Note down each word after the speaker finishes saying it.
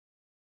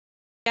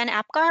Jen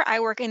Apgar. I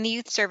work in the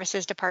Youth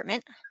Services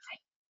Department.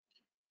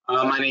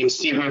 My name is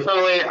Stephen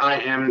Foley. I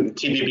am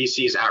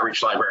TBBC's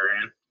Outreach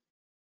Librarian.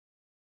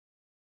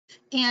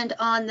 And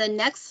on the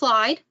next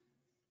slide,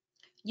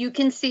 you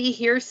can see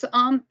here's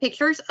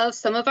pictures of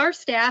some of our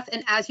staff.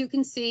 And as you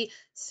can see,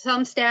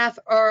 some staff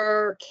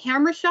are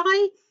camera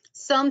shy.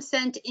 Some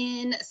sent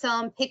in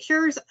some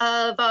pictures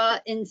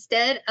of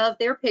instead of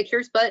their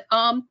pictures, but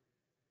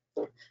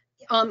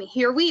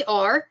here we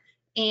are.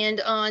 And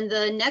on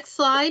the next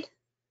slide,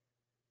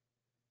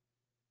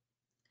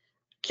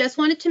 just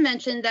wanted to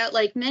mention that,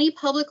 like many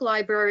public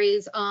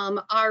libraries,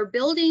 our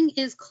building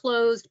is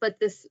closed, but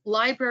this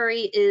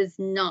library is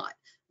not.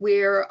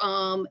 We're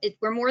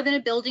more than a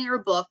building or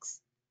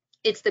books.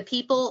 It's the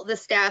people, the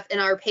staff,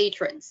 and our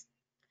patrons.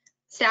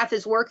 Staff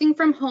is working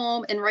from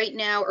home and right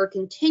now are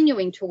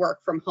continuing to work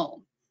from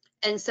home.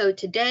 And so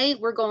today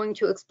we're going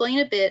to explain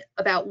a bit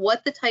about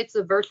what the types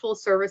of virtual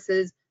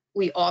services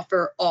we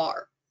offer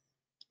are.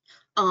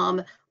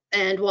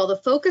 And while the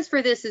focus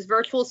for this is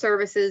virtual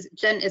services,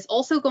 Jen is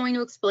also going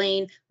to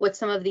explain what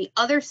some of the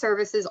other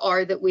services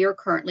are that we are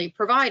currently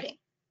providing.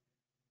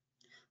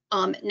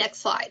 Next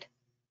slide.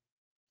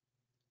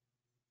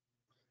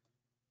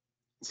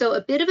 So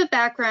a bit of a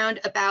background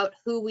about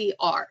who we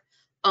are,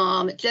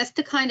 just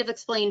to kind of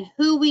explain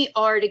who we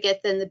are to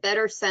get then the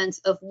better sense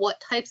of what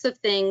types of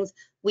things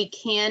we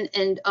can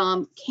and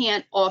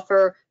can't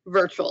offer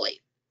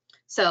virtually.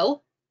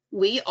 So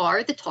we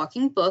are the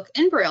Talking Book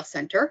and Braille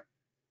Center.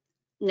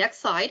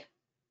 Next slide.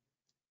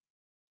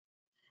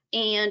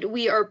 And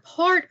we are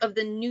part of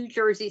the New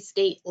Jersey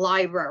State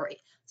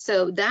Library.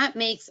 So that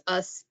makes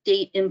us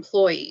state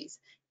employees.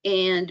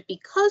 And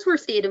because we're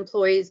state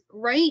employees,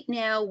 right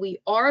now we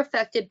are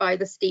affected by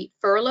the state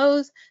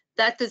furloughs.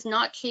 That does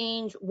not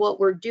change what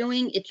we're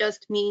doing. It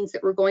just means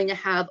that we're going to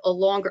have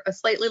a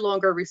slightly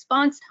longer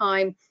response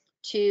time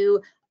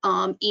to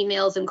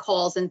emails and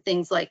calls and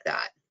things like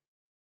that.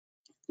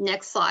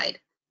 Next slide.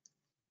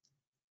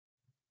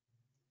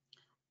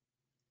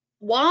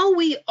 While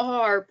we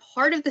are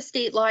part of the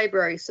state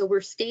library, so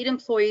we're state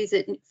employees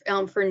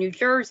for New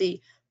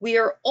Jersey, we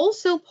are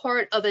also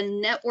part of a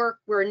network.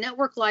 We're a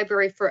network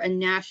library for a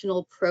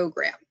national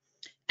program.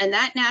 And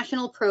that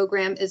national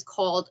program is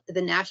called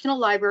the National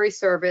Library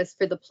Service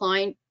for the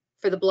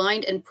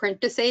Blind and Print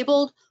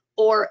Disabled,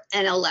 or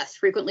NLS.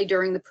 Frequently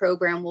during the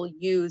program, we'll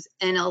use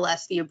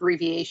NLS, the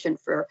abbreviation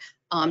for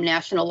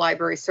National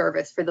Library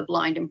Service for the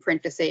Blind and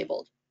Print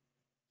Disabled.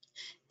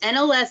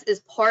 NLS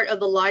is part of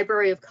the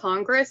Library of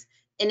Congress,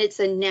 and it's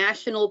a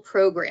national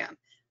program.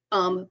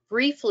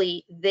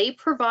 Briefly, they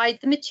provide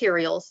the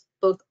materials,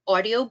 both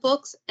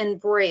audiobooks and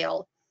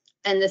Braille,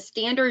 and the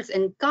standards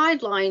and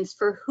guidelines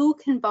for who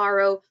can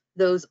borrow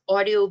those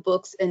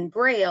audiobooks and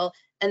Braille,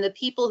 and the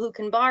people who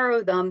can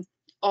borrow them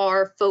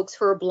are folks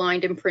who are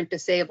blind and print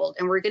disabled.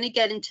 And we're going to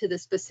get into the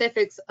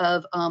specifics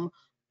of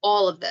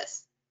all of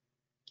this.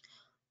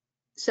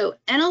 So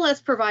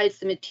NLS provides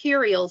the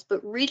materials,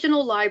 but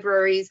regional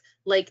libraries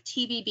like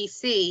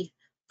TBBC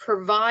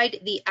provide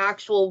the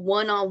actual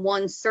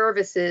one-on-one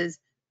services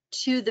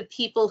to the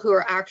people who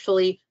are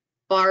actually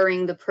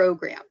borrowing the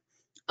program.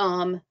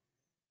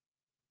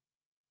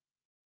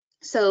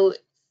 So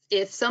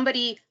if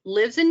somebody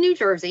lives in New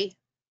Jersey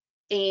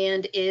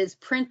and is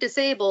print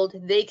disabled,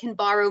 they can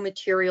borrow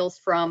materials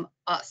from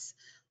us.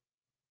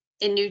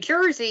 In New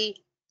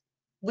Jersey,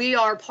 we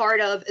are part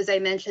of, as I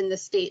mentioned, the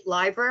state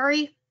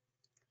library.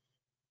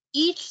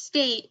 Each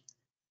state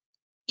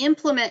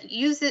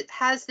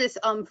has this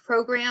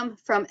program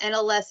from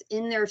NLS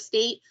in their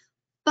state,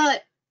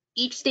 but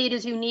each state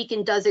is unique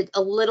and does it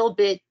a little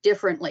bit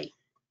differently.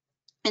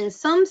 In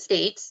some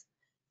states,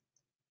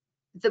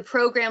 the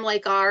program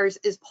like ours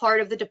is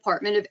part of the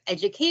Department of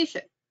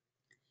Education.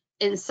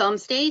 In some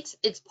states,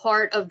 it's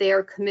part of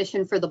their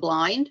Commission for the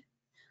Blind.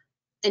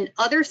 In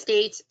other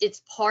states,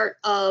 it's part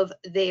of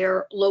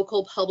their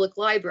local public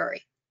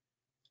library.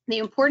 The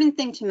important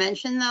thing to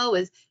mention, though,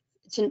 is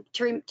to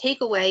take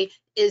away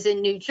is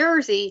in New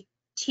Jersey,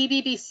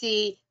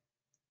 TBBC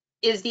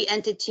is the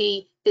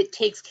entity that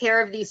takes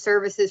care of these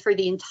services for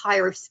the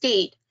entire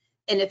state.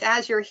 And if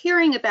as you're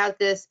hearing about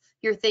this,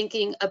 you're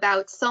thinking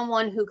about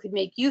someone who could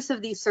make use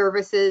of these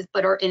services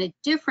but are in a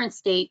different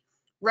state,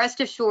 rest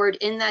assured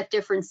in that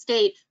different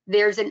state,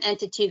 there's an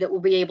entity that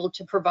will be able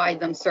to provide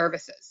them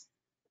services.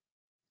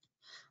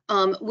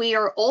 We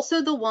are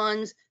also the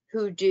ones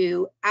who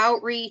do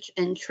outreach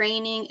and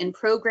training and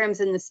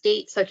programs in the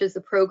state, such as the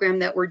program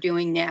that we're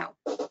doing now.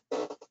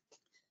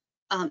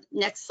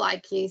 Next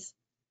slide, please.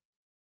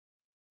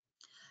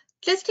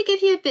 Just to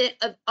give you a bit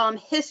of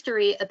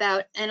history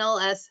about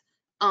NLS,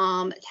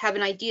 have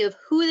an idea of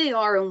who they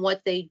are and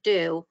what they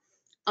do.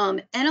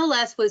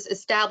 NLS was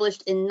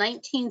established in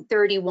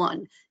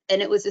 1931,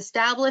 and it was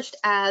established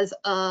as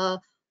a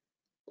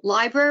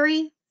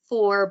library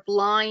for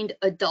blind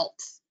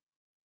adults.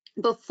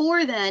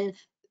 Before then,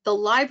 the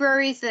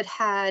libraries that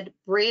had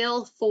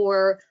Braille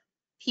for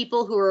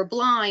people who are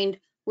blind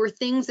were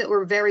things that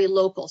were very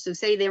local. So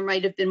say there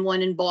might have been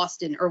one in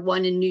Boston or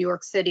one in New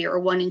York City or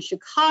one in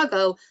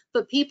Chicago,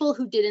 but people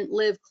who didn't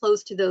live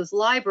close to those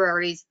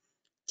libraries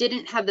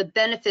didn't have the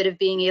benefit of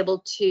being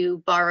able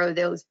to borrow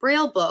those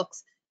Braille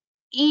books.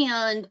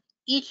 And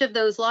each of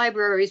those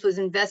libraries was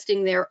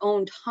investing their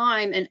own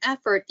time and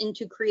effort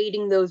into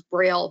creating those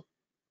Braille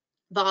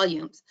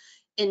volumes.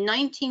 In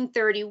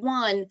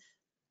 1931,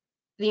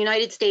 the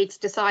United States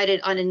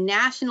decided on a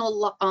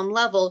national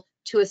level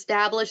to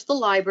establish the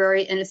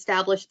library and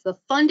establish the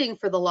funding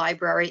for the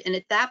library. And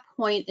at that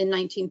point in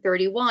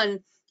 1931,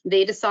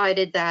 they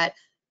decided that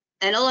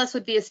NLS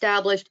would be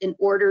established in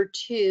order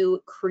to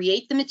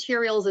create the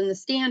materials and the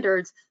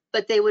standards,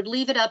 but they would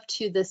leave it up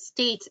to the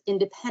states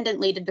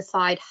independently to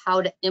decide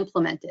how to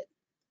implement it.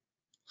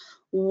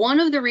 One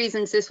of the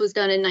reasons this was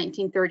done in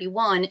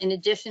 1931, in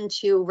addition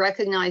to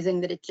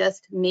recognizing that it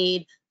just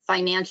made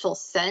financial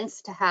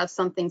sense to have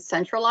something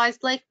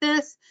centralized like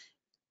this,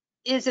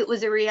 is it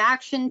was a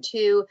reaction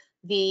to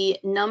the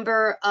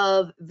number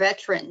of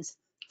veterans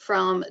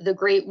from the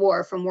Great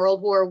War, from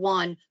World War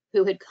I,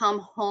 who had come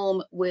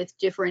home with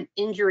different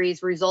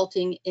injuries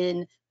resulting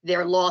in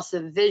their loss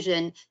of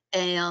vision.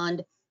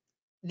 And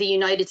the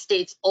United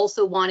States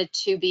also wanted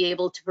to be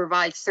able to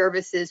provide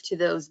services to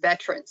those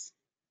veterans.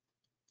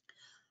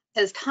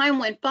 As time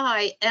went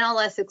by,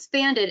 NLS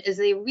expanded as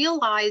they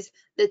realized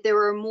that there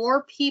were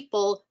more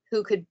people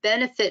who could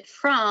benefit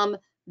from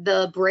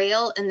the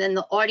Braille and then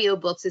the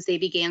audiobooks as they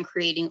began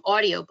creating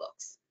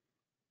audiobooks.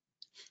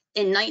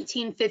 In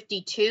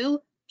 1952,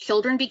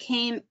 children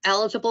became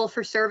eligible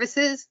for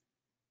services.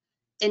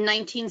 In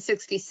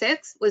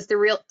 1966 was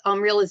the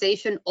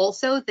realization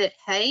also that,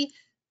 hey,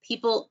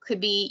 people could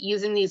be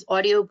using these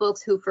audiobooks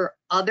who for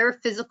other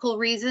physical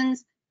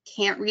reasons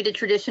can't read a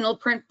traditional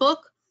print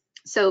book.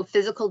 So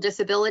physical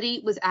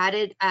disability was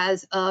added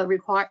as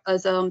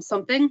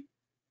something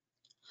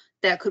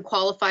that could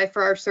qualify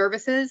for our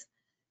services.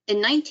 In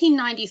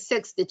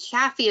 1996, the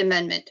Chaffee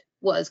Amendment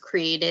was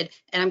created,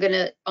 and I'm going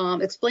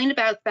to explain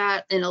about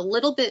that in a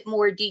little bit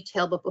more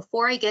detail. But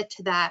before I get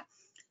to that,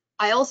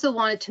 I also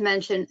wanted to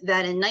mention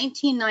that in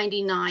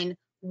 1999,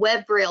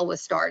 Web Braille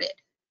was started.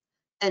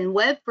 And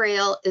Web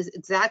Braille is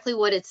exactly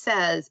what it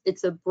says.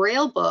 It's a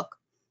Braille book,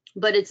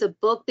 but it's a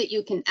book that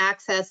you can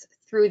access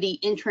through the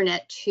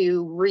internet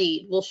to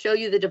read. We'll show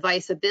you the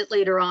device a bit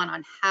later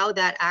on how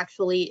that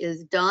actually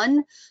is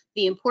done.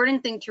 The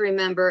important thing to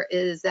remember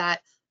is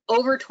that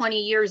over 20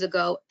 years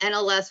ago,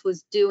 NLS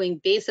was doing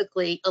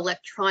basically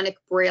electronic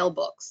Braille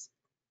books.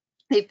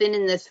 They've been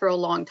in this for a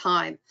long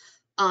time.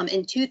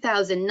 In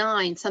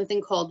 2009,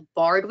 something called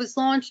BARD was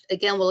launched.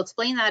 Again, we'll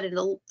explain that in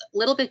a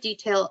little bit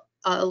detail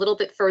a little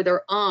bit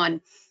further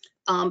on.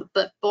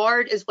 But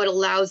BARD is what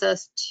allows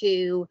us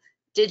to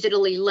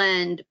digitally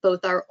lend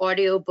both our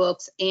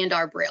audiobooks and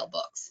our Braille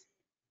books.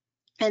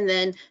 And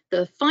then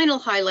the final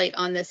highlight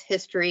on this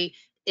history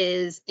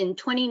is in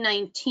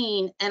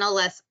 2019,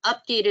 NLS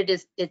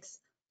updated its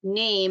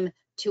name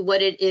to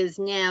what it is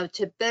now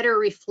to better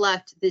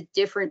reflect the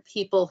different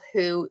people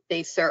who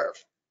they serve.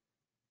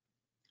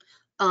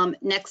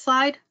 Next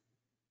slide.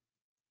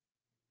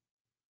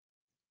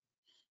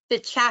 The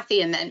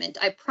Chaffee Amendment.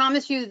 I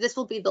promise you this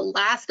will be the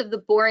last of the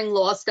boring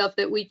law stuff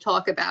that we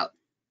talk about.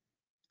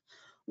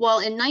 While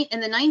in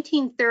the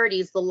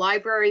 1930s, the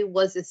library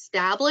was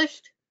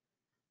established,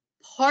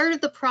 part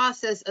of the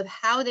process of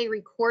how they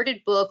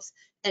recorded books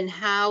and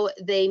how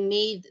they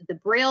made the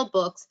Braille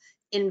books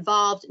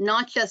involved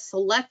not just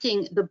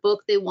selecting the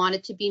book they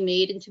wanted to be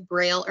made into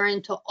Braille or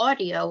into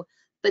audio,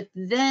 but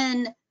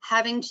then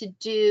having to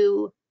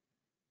do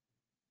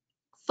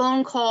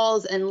phone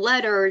calls and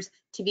letters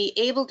to be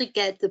able to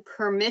get the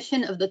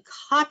permission of the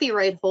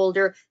copyright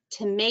holder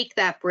to make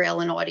that Braille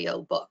and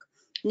audio book.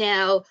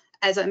 Now,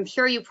 as I'm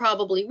sure you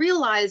probably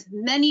realize,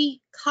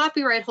 many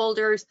copyright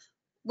holders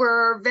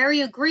were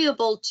very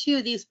agreeable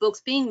to these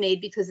books being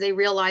made because they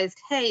realized,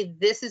 hey,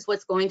 this is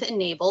what's going to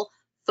enable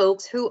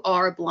folks who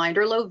are blind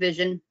or low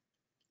vision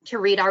to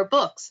read our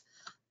books.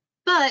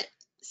 But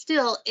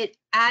still, it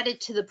added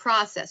to the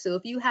process. So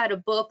if you had a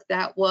book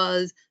that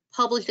was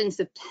published in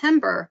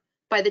September,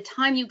 by the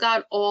time you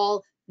got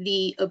all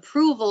the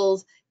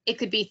approvals, it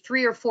could be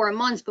 3 or 4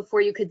 months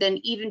before you could then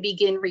even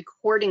begin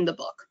recording the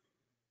book.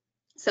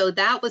 So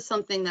that was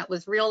something that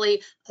was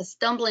really a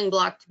stumbling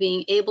block to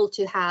being able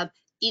to have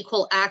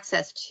equal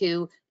access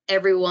to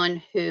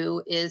everyone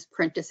who is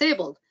print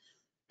disabled.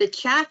 The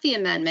Chaffee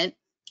Amendment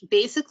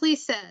basically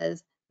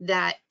says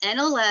that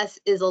NLS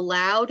is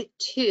allowed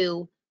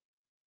to,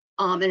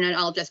 and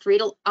I'll just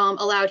read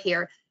aloud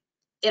here,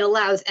 it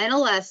allows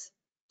NLS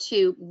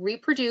to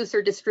reproduce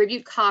or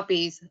distribute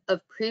copies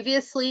of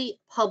previously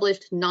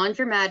published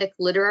non-dramatic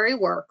literary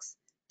works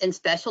in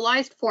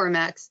specialized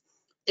formats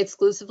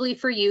exclusively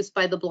for use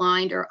by the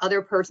blind or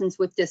other persons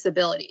with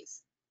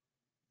disabilities.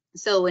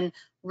 So in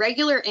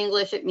regular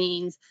English, it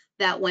means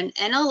that when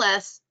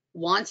NLS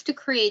wants to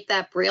create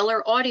that Braille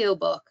or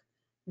audiobook,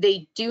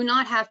 they do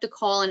not have to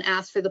call and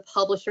ask for the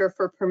publisher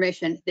for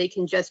permission. They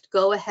can just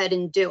go ahead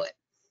and do it.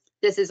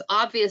 This is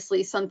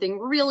obviously something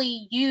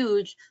really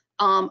huge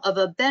of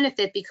a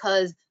benefit,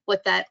 because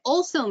what that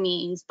also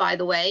means, by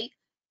the way,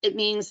 it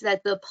means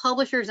that the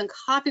publishers and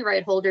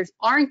copyright holders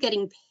aren't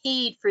getting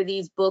paid for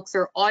these books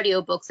or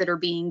audiobooks that are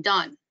being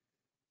done.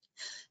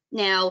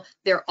 Now,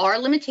 there are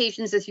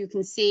limitations, as you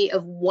can see,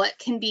 of what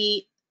can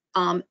be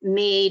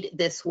made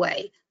this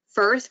way.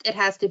 First, it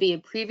has to be a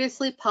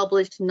previously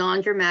published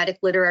non-dramatic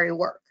literary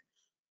work.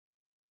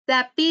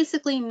 That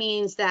basically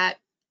means that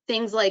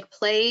things like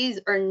plays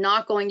are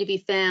not going to be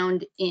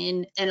found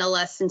in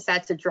NLS, since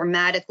that's a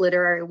dramatic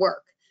literary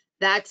work.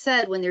 That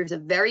said, when there's a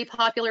very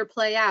popular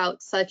play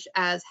out, such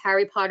as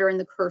Harry Potter and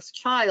the Cursed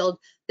Child,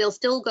 they'll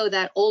still go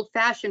that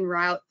old-fashioned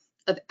route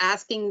of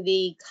asking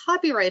the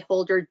copyright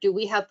holder, do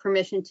we have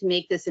permission to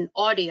make this in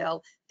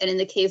audio? And in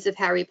the case of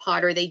Harry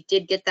Potter, they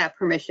did get that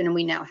permission, and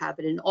we now have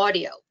it in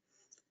audio.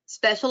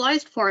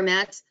 Specialized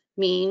formats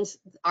means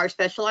our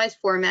specialized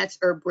formats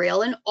are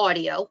Braille and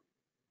audio,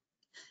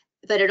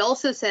 but it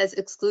also says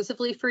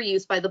exclusively for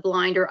use by the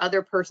blind or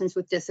other persons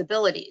with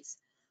disabilities.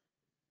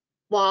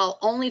 While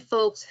only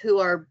folks who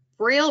are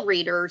Braille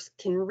readers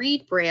can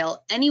read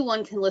Braille,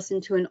 anyone can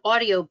listen to an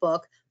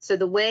audiobook. So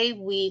the way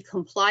we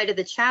comply to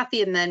the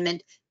Chaffee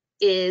Amendment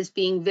is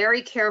being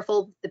very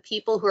careful. The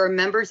people who are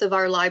members of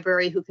our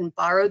library who can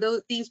borrow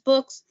these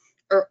books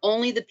are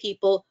only the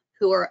people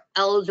who are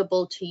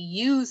eligible to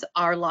use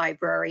our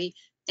library.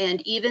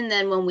 And even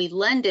then, when we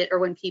lend it or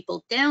when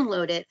people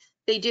download it,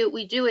 we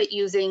do it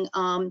using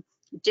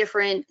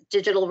different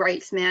digital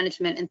rights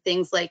management and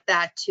things like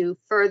that to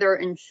further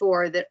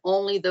ensure that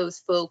only those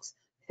folks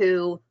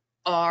who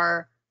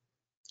are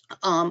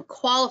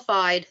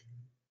qualified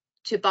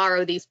to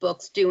borrow these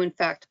books do in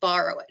fact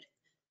borrow it.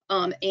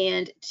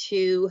 And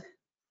to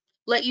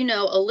let you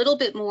know a little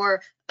bit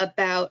more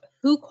about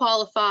who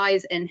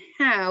qualifies and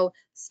how,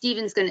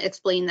 Stephen's going to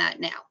explain that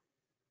now.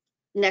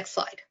 Next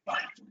slide.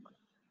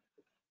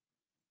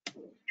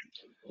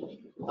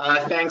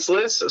 Thanks,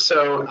 Liz.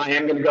 So I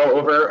am going to go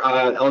over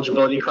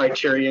eligibility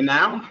criteria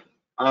now.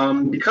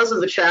 Because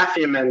of the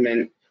Chaffee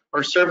Amendment,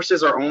 our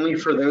services are only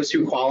for those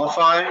who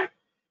qualify.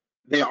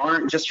 They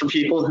aren't just for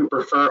people who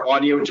prefer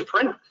audio to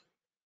print.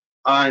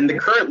 And the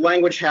current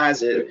language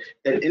has it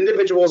that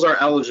individuals are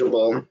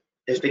eligible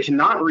if they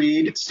cannot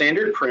read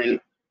standard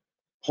print,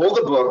 hold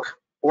a book,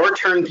 or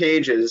turn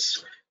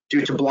pages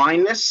due to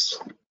blindness,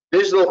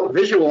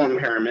 visual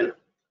impairment,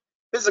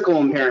 physical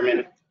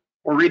impairment,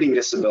 or reading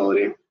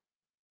disability.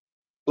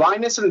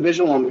 Blindness and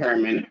visual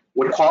impairment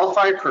would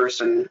qualify a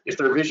person if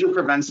their vision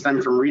prevents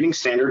them from reading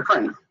standard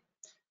print.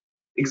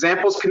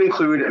 Examples can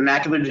include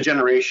macular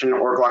degeneration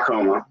or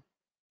glaucoma.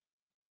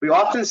 We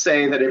often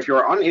say that if you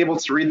are unable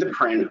to read the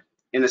print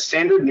in a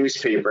standard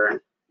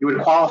newspaper, you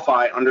would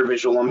qualify under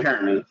visual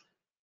impairment.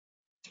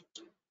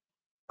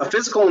 A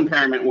physical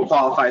impairment will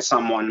qualify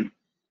someone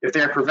if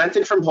they are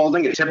prevented from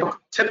holding a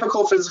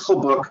typical physical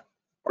book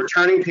or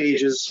turning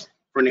pages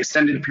for an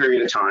extended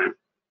period of time.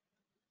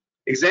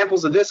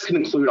 Examples of this can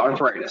include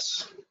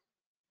arthritis.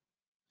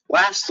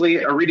 Lastly,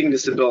 a reading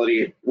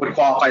disability would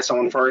qualify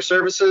someone for our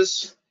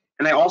services,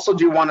 and I also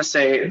do want to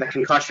say that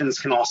concussions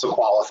can also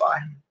qualify.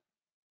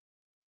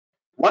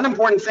 One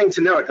important thing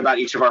to note about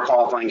each of our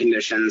qualifying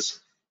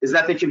conditions is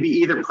that they can be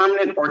either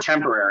permanent or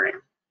temporary.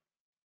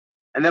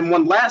 And then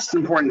one last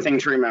important thing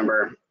to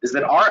remember is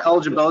that our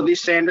eligibility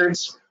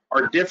standards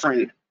are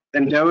different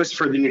than those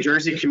for the New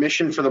Jersey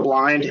Commission for the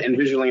Blind and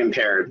Visually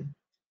Impaired.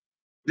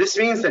 This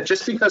means that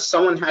just because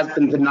someone has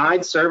been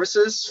denied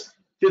services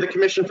through the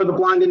Commission for the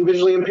Blind and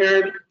Visually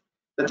Impaired,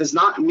 that does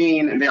not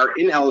mean they are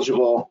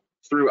ineligible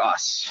through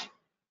us.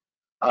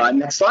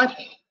 Next slide.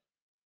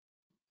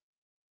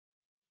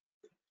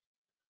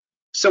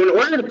 So in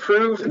order to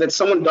prove that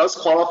someone does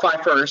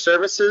qualify for our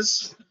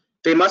services,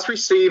 they must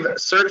receive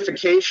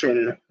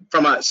certification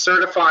from a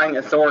certifying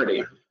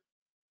authority.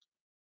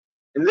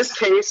 In this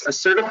case, a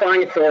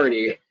certifying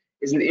authority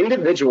is an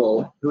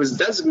individual who is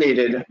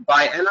designated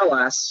by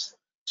NLS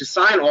to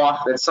sign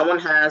off that someone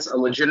has a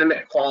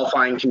legitimate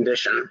qualifying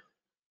condition.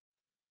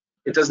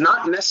 It does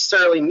not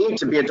necessarily need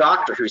to be a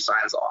doctor who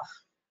signs off.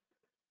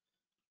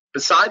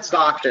 Besides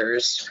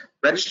doctors,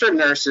 registered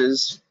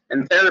nurses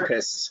and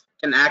therapists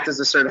can act as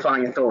a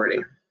certifying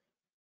authority.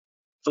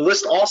 The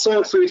list also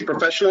includes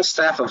professional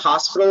staff of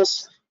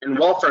hospitals and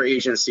welfare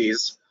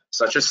agencies,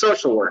 such as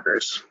social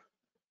workers.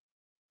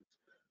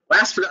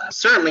 Last but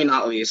certainly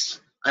not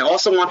least, I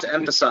also want to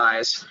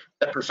emphasize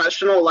that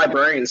professional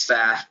librarian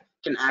staff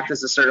can act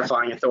as a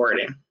certifying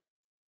authority.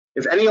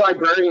 If any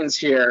librarians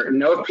here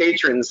know of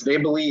patrons they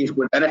believe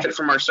would benefit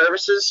from our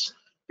services,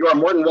 you are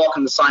more than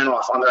welcome to sign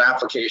off on their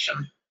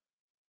application.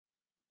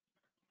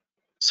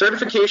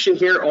 Certification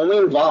here only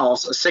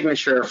involves a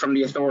signature from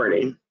the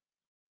authority.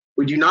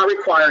 We do not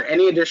require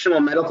any additional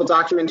medical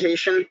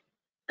documentation,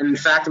 and in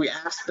fact, we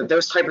ask that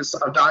those types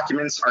of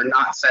documents are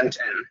not sent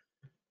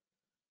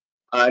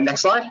in.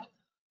 Next slide.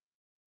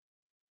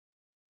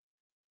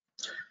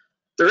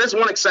 There is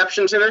one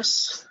exception to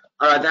this.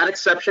 That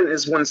exception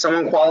is when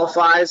someone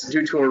qualifies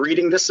due to a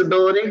reading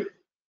disability.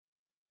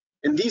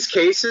 In these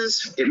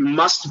cases, it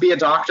must be a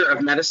doctor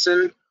of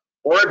medicine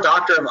or a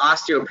doctor of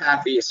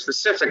osteopathy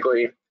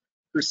specifically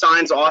who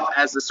signs off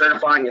as the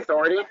certifying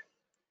authority.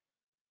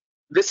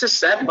 This is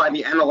set by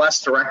the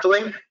MLS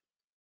directly.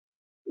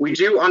 We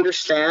do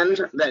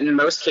understand that in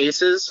most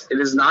cases, it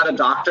is not a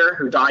doctor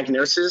who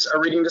diagnoses a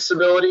reading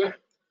disability.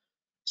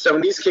 So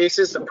in these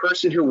cases, the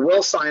person who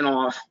will sign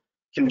off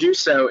can do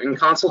so in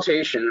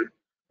consultation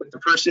with the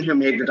person who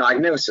made the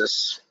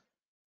diagnosis.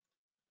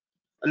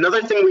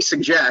 Another thing we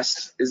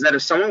suggest is that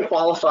if someone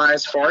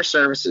qualifies for our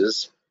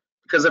services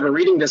because of a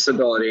reading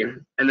disability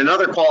and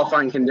another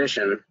qualifying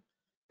condition,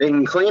 they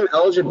can claim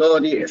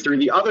eligibility through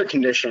the other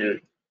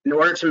condition in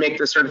order to make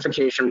the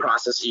certification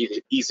process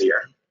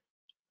easier.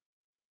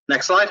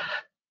 Next slide.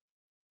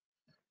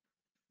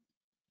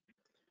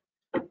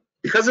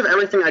 Because of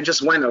everything I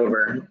just went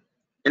over,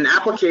 an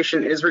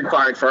application is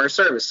required for our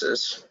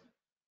services.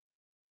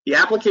 The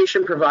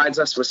application provides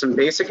us with some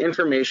basic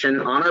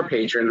information on our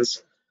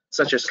patrons,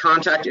 such as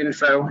contact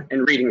info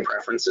and reading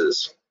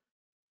preferences.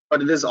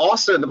 But it is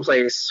also the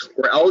place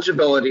where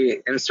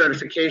eligibility and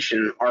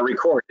certification are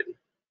recorded.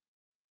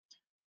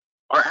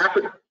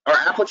 Our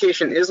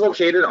application is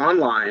located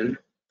online,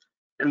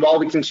 and while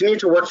we continue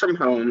to work from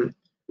home,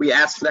 we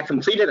ask that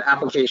completed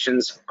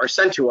applications are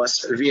sent to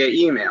us via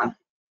email.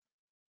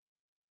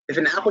 If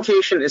an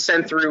application is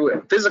sent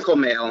through physical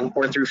mail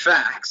or through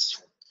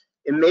fax,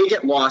 it may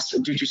get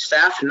lost due to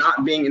staff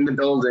not being in the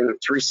building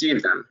to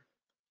receive them.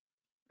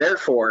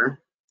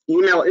 Therefore,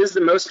 email is the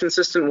most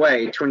consistent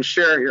way to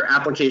ensure your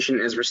application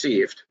is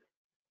received.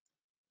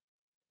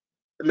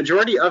 The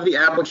majority of the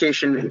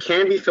application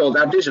can be filled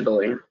out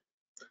digitally.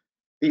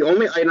 The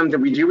only item that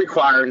we do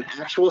require an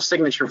actual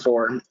signature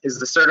for is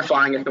the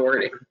certifying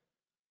authority.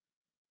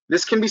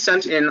 This can be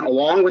sent in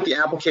along with the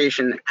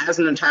application as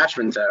an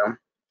attachment though,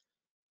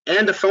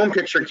 and a phone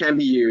picture can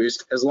be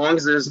used as long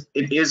as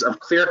it is of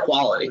clear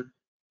quality.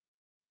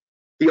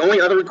 The only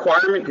other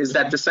requirement is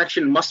that the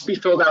section must be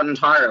filled out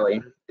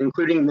entirely,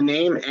 including the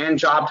name and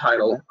job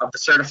title of the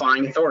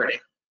certifying authority.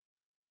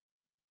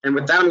 And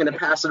with that, I'm going to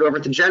pass it over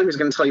to Jen, who's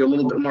going to tell you a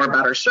little bit more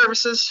about our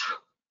services.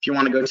 If you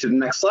want to go to the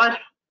next slide.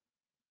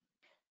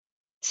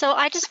 So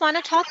I just want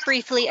to talk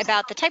briefly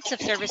about the types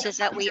of services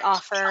that we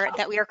offer,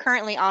 that we are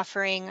currently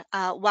offering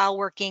while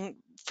working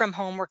from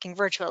home, working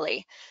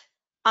virtually.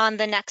 On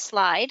the next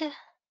slide,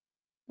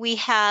 we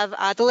have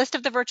the list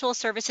of the virtual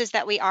services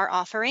that we are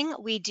offering.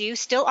 We do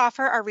still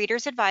offer our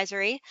Reader's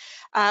Advisory,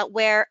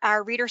 where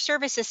our reader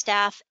services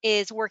staff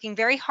is working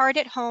very hard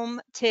at home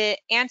to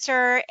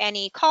answer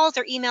any calls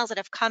or emails that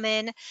have come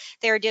in.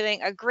 They're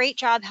doing a great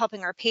job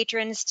helping our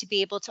patrons to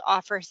be able to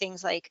offer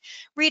things like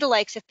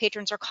read-alikes if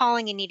patrons are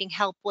calling and needing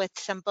help with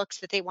some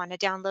books that they want to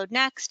download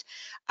next.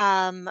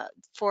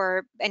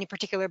 For any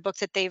particular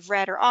books that they've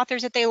read or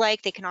authors that they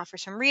like, they can offer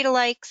some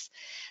read-alikes.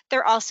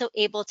 They're also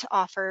able to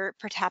offer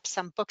perhaps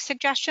some book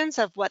suggestions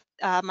of what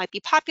might be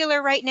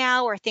popular right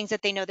now or things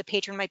that they know the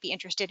patron might be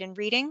interested in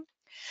reading.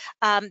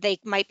 They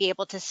might be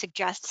able to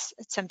suggest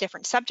some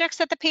different subjects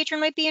that the patron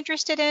might be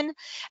interested in. And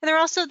they're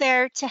also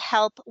there to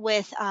help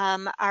with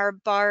our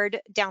BARD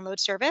download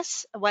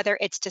service, whether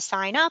it's to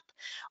sign up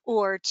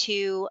or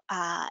to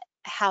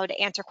how to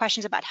answer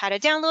questions about how to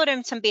download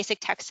and some basic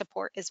tech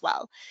support as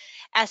well.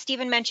 As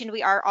Stephen mentioned,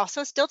 we are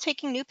also still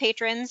taking new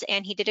patrons,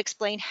 and he did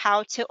explain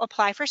how to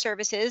apply for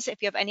services.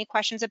 If you have any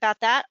questions about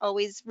that,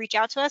 always reach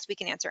out to us. We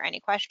can answer any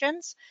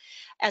questions.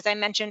 As I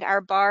mentioned, our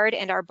BARD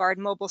and our BARD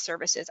mobile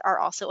services are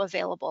also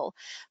available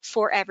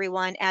for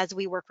everyone as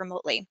we work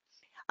remotely.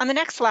 On the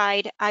next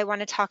slide, I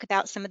want to talk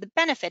about some of the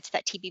benefits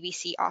that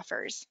TBBC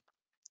offers.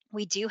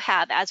 We do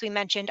have, as we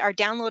mentioned, our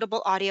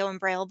downloadable audio and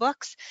Braille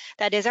books.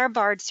 That is our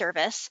BARD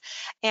service.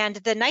 And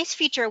the nice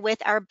feature with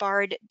our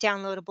BARD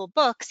downloadable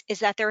books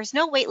is that there is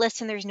no wait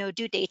list and there's no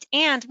due dates.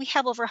 And we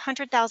have over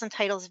 100,000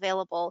 titles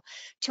available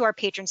to our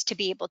patrons to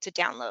be able to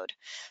download.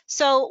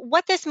 So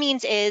what this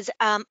means is,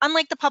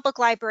 unlike the public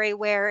library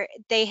where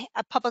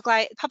public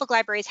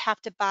libraries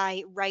have to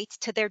buy rights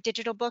to their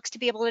digital books to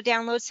be able to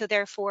download, so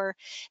therefore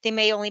they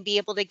may only be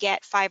able to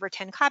get 5 or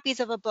 10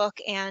 copies of a book,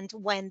 and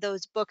when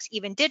those books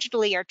even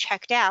digitally are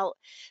checked out,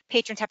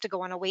 patrons have to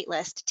go on a wait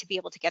list to be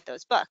able to get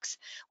those books.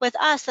 With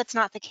us, that's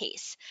not the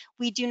case.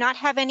 We do not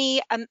have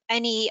any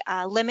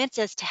limits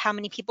as to how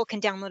many people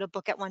can download a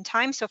book at one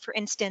time. So for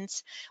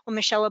instance, when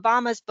Michelle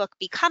Obama's book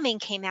Becoming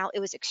came out, it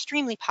was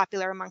extremely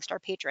popular amongst our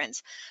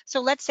patrons. So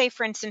let's say,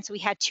 for instance, we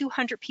had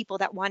 200 people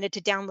that wanted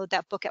to download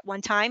that book at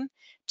one time.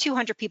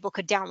 200 people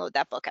could download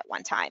that book at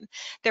one time.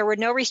 There were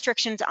no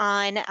restrictions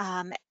on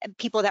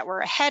people that were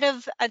ahead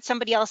of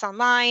somebody else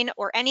online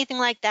or anything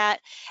like that.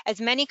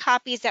 As many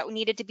copies that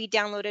needed to be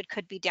downloaded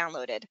could be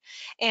downloaded.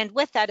 And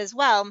with that as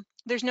well,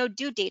 there's no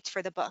due dates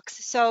for the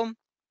books. So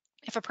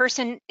if a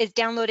person is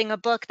downloading a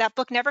book, that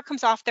book never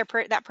comes off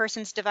that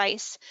person's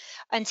device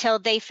until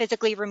they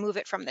physically remove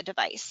it from the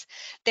device.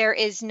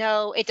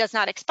 It does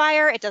not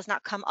expire, it does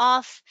not come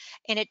off,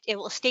 and it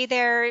will stay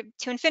there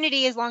to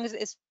infinity as long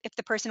as if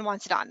the person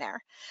wants it on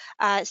there.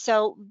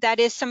 So that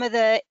is some of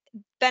the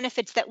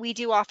benefits that we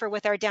do offer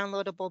with our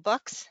downloadable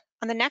books.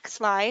 On the next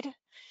slide,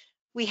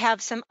 we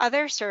have some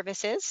other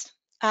services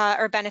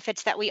or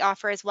benefits that we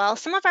offer as well.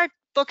 Some of our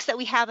books that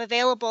we have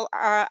available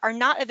are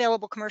not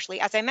available commercially.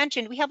 As I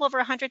mentioned, we have over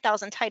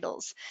 100,000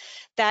 titles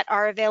that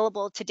are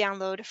available to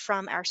download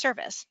from our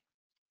service.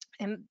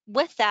 And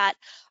with that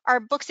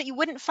are books that you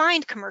wouldn't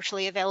find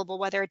commercially available,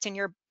 whether it's in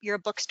your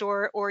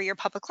bookstore or your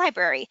public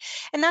library.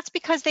 And that's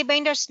because they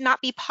may just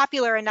not be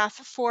popular enough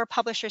for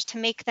publishers to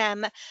make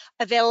them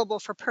available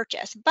for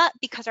purchase. But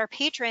because our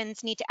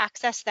patrons need to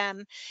access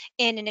them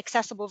in an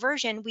accessible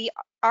version, we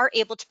are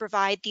able to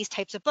provide these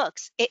types of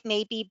books. It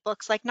may be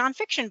books like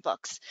nonfiction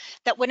books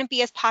that wouldn't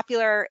be as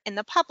popular in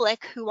the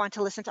public who want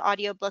to listen to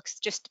audiobooks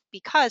just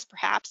because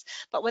perhaps,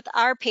 but with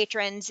our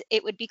patrons,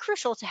 it would be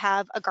crucial to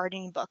have a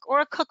gardening book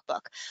or a cookbook,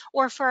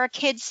 or for our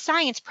kids'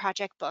 science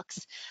project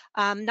books.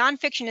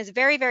 Nonfiction is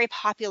very, very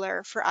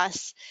popular for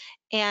us,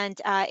 and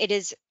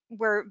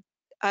we're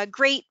a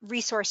great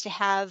resource to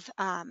have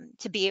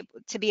to be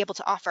able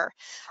to offer.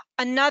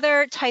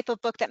 Another type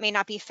of book that may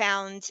not be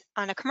found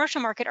on a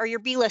commercial market are your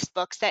B-list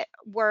books that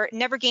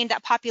never gained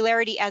that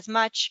popularity as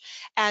much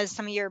as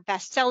some of your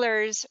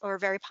bestsellers or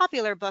very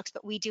popular books,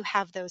 but we do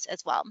have those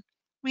as well.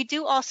 We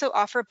do also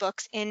offer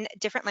books in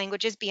different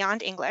languages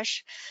beyond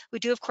English. We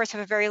do, of course,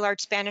 have a very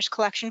large Spanish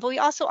collection, but we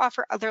also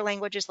offer other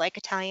languages like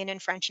Italian and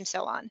French and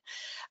so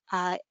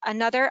on.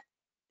 Another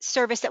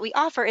service that we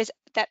offer is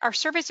that our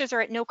services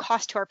are at no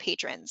cost to our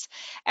patrons.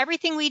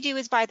 Everything we do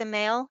is by the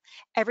mail.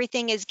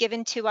 Everything is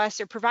given to us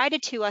or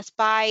provided to us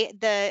by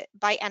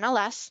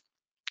NLS.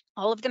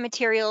 All of the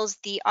materials,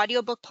 the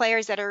audiobook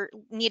players that are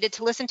needed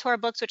to listen to our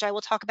books, which I will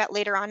talk about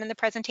later on in the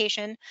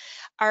presentation,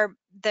 our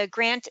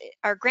grant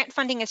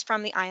funding is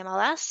from the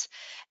IMLS,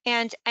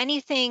 and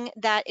anything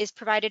that is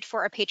provided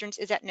for our patrons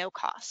is at no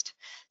cost.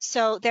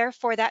 So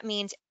therefore, that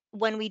means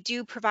when we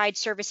do provide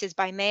services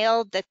by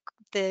mail,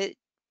 the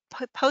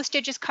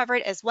postage is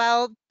covered as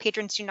well.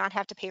 Patrons do not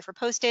have to pay for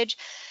postage.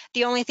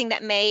 The only thing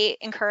that may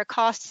incur a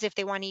cost is if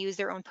they want to use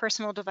their own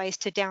personal device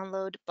to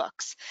download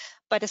books.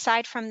 But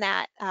aside from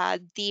that,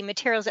 the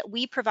materials that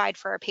we provide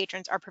for our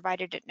patrons are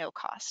provided at no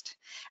cost.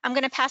 I'm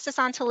going to pass this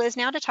on to Liz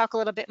now to talk a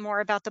little bit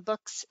more about the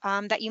books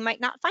that you might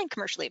not find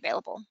commercially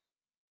available.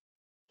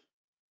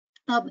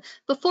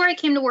 Before I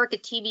came to work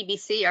at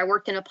TVBC, I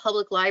worked in a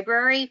public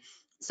library.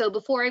 So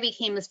before I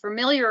became as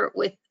familiar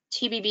with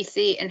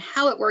TVBC and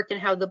how it worked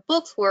and how the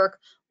books work,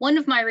 one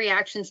of my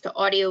reactions to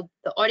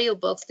the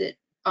audiobooks that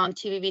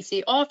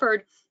TVBC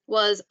offered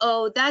was,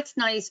 oh, that's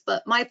nice,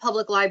 but my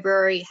public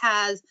library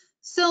has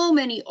so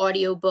many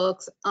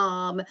audiobooks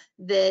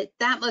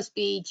that must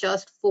be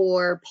just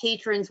for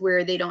patrons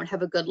where they don't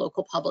have a good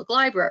local public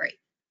library.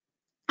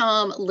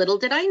 Little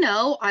did I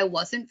know, I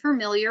wasn't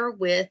familiar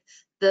with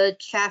the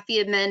Chaffee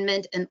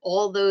Amendment and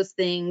all those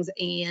things,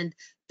 and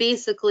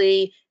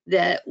basically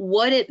that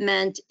what it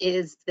meant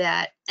is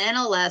that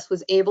NLS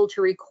was able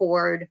to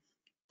record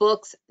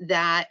books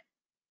that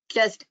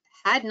just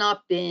had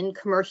not been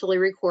commercially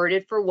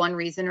recorded for one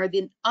reason or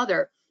the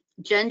other.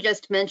 Jen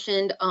just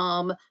mentioned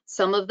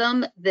some of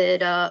them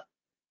that,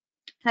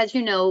 as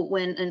you know,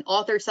 when an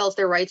author sells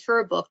their rights for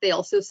a book, they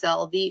also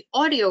sell the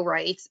audio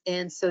rights,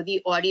 and so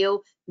the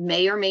audio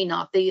may or may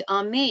not be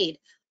made.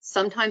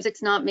 Sometimes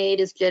it's not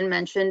made, as Jen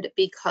mentioned,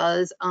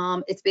 because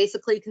it's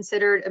basically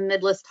considered a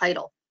mid-list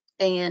title,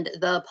 and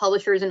the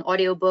publishers and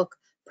audiobook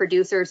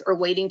producers are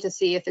waiting to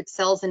see if it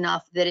sells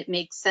enough that it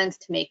makes sense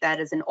to make that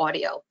as an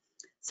audio.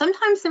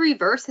 Sometimes the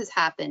reverse has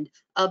happened.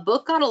 A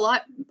book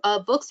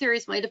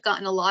series might have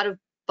gotten a lot of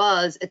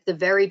buzz at the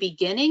very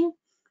beginning,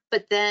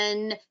 but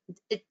then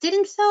it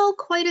didn't sell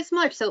quite as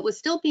much, so it was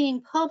still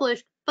being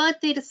published,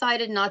 but they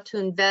decided not to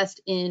invest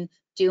in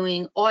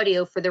doing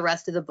audio for the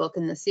rest of the book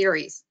in the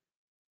series.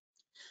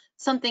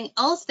 Something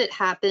else that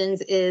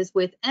happens is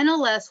with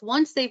NLS,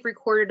 once they've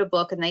recorded a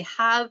book and they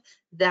have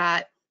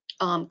that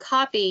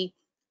copy,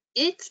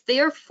 it's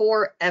there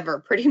forever,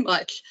 pretty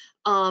much.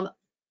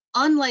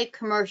 Unlike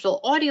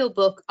commercial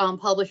audiobook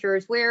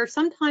publishers, where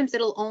sometimes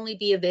it'll only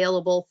be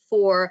available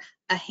for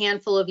a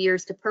handful of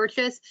years to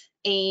purchase,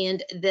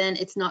 and then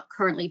it's not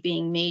currently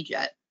being made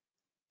yet.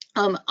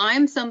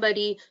 I'm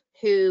somebody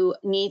who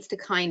needs to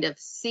kind of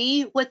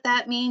see what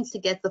that means to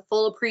get the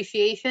full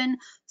appreciation.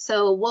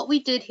 So what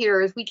we did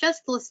here is we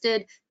just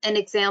listed an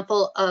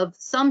example of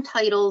some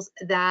titles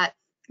that,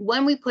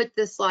 when we put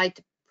this slide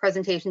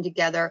presentation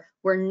together,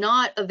 were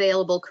not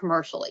available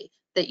commercially,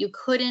 that you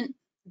couldn't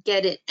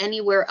get it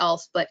anywhere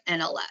else but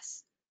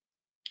NLS.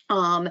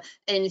 And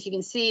as you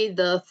can see,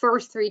 the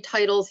first three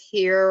titles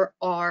here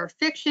are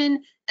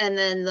fiction, and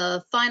then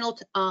the final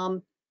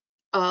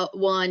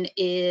one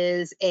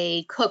is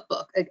a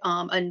cookbook,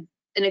 an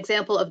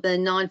example of the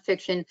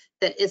nonfiction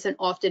that isn't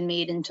often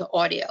made into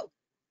audio.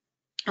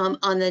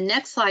 On the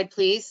next slide,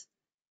 please.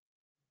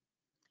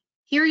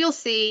 Here you'll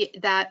see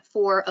that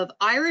for Of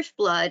Irish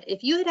Blood,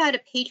 if you had had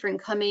a patron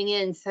coming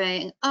in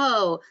saying,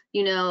 oh,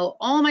 you know,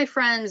 all my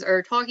friends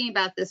are talking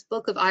about this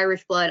book of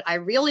Irish Blood, I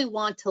really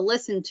want to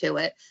listen to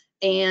it.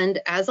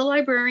 And as a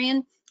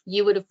librarian,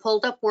 you would have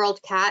pulled up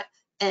WorldCat,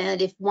 and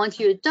if once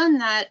you had done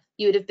that,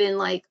 you would have been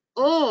like,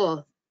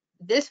 oh,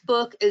 this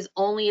book is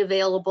only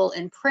available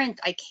in print,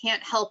 I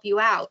can't help you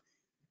out.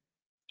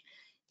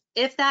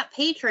 if that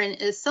patron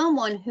is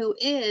someone who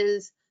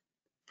is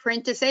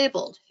print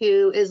disabled,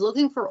 who is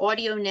looking for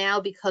audio now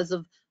because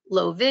of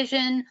low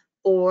vision,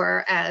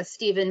 or as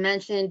Stephen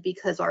mentioned,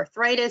 because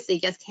arthritis, they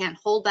just can't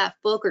hold that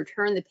book or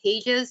turn the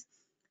pages.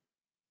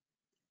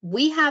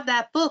 We have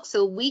that book,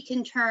 so we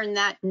can turn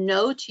that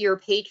no to your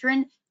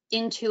patron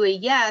into a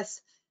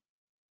yes,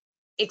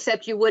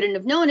 except you wouldn't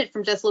have known it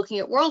from just looking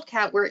at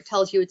WorldCat, where it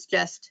tells you it's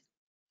just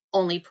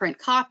only print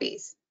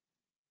copies.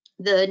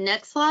 The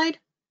next slide.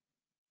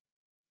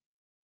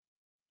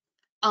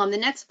 The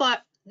next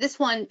spot, this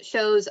one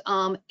shows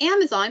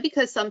Amazon,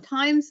 because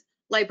sometimes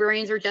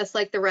librarians are just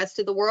like the rest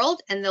of the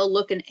world, and they'll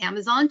look in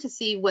Amazon to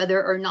see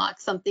whether or not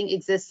something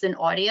exists in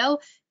audio.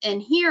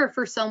 And here,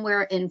 for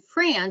somewhere in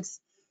France,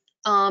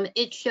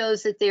 it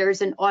shows that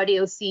there's an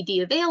audio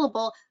CD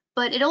available,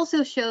 but it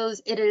also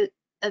shows it is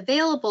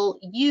available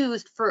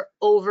used for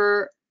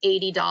over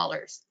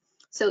 $80.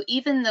 So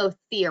even though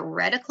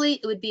theoretically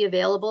it would be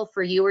available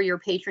for you or your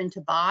patron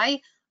to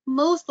buy,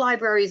 most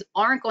libraries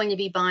aren't going to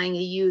be buying a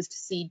used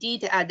CD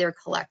to add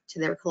to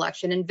their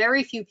collection, and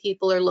very few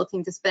people are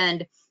looking to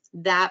spend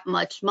that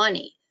much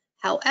money.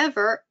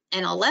 However,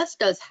 NLS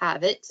does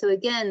have it. So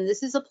again,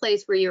 this is a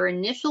place where your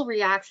initial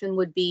reaction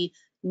would be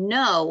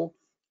no,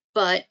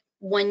 but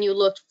when you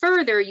looked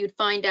further, you'd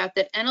find out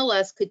that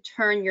NLS could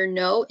turn your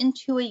no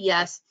into a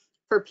yes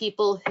for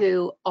people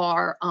who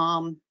are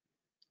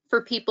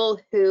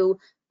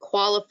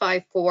qualify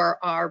for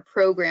our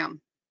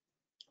program.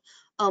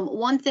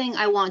 One thing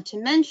I want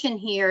to mention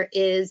here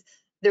is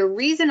the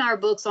reason our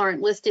books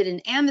aren't listed in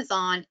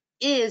Amazon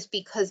is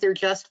because they're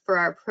just for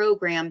our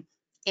program,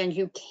 and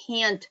you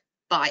can't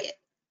buy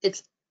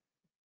it.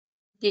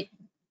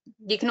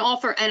 You can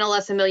offer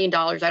NLS $1 million.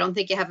 I don't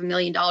think you have $1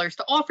 million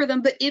to offer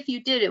them, but if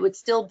you did, it would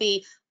still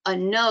be a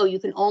no. You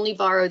can only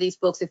borrow these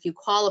books if you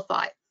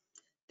qualify.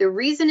 The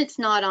reason it's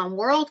not on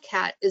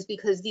WorldCat is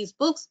because these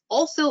books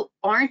also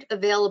aren't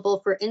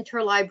available for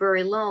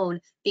interlibrary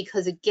loan,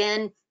 because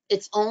again,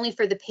 it's only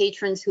for the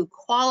patrons who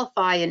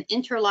qualify. An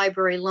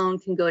interlibrary loan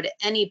can go to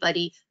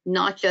anybody,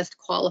 not just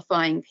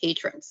qualifying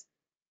patrons.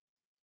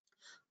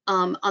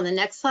 On the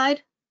next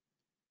slide.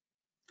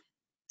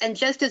 And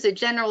just as a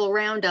general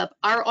roundup,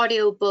 our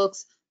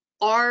audiobooks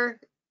are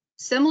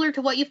similar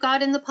to what you've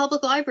got in the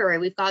public library.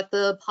 We've got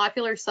the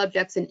popular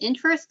subjects and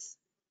interests.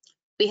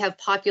 We have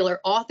popular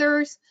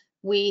authors.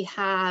 We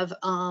have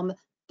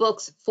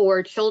books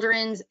for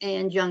children's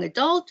and young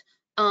adult.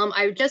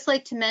 I would just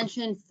like to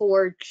mention,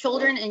 for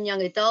children and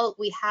young adult,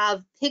 we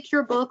have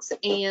picture books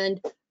and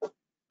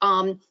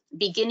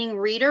beginning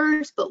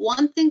readers. But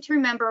one thing to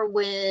remember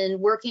when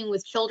working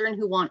with children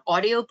who want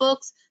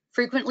audiobooks,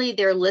 frequently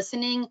they're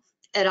listening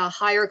at a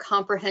higher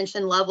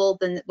comprehension level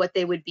than what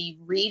they would be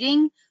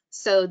reading.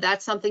 So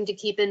that's something to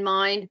keep in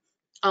mind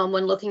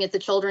when looking at the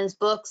children's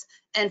books.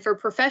 And for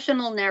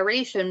professional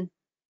narration,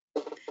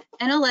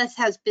 NLS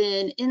has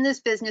been in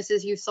this business,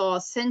 as you saw,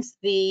 since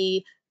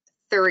the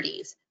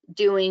 30s,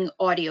 doing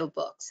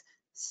audiobooks.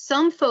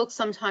 Some folks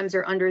sometimes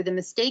are under the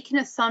mistaken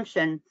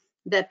assumption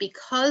that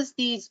because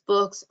these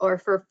books are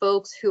for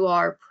folks who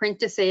are print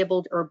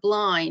disabled or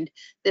blind,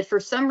 that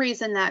for some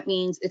reason that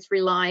means it's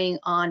relying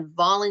on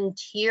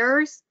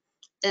volunteers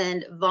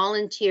and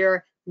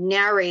volunteer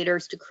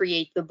narrators to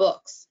create the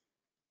books.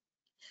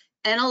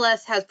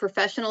 NLS has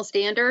professional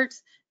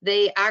standards.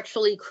 They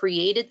actually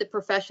created the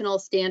professional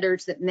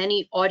standards that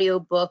many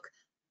audiobook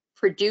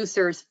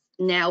producers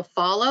now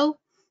follow.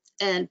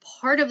 And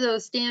part of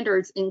those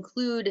standards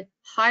include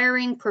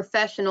hiring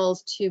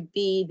professionals to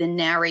be the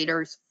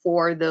narrators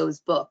for those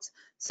books.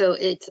 So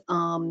it's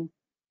so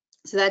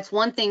that's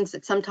one thing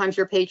that sometimes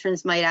your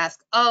patrons might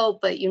ask, oh,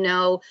 but you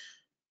know,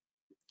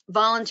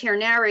 volunteer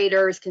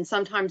narrators can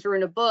sometimes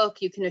ruin a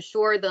book. You can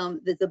assure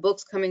them that the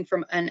books coming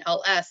from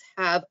NLS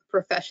have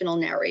professional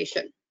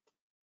narration.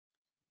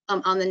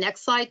 On the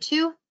next slide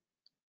too.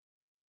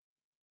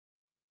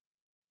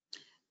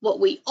 What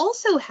we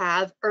also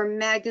have are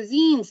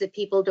magazines that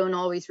people don't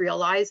always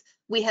realize.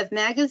 We have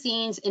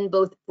magazines in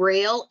both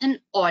Braille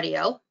and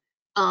audio.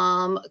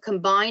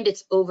 Combined,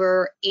 it's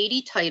over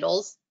 80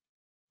 titles.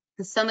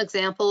 Some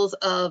examples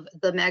of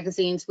the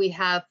magazines we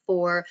have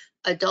for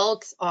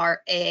adults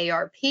are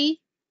AARP,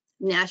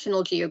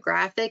 National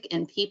Geographic,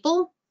 and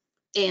People.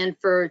 And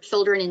for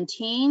children and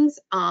teens,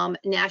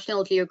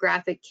 National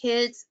Geographic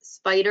Kids,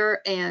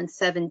 Spider, and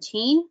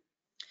 17.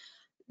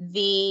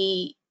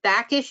 The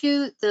back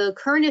issue, the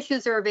current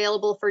issues are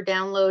available for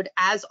download,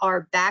 as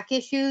are back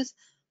issues.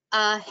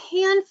 A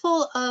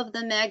handful of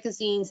the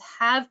magazines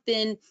have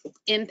been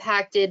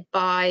impacted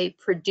by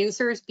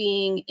producers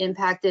being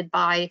impacted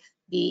by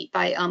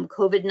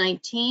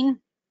COVID-19,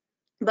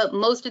 but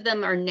most of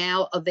them are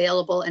now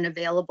available and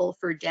available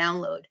for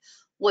download.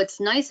 What's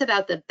nice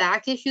about the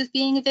back issues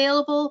being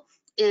available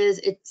is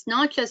it's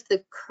not just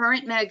the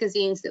current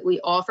magazines that we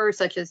offer,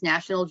 such as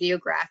National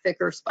Geographic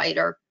or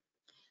Spider.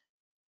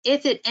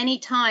 If at any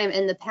time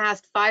in the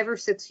past 5 or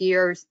 6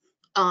 years,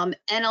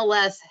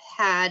 NLS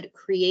had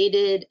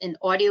created an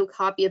audio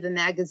copy of a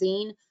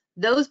magazine,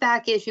 those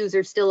back issues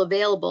are still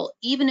available,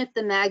 even if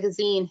the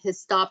magazine has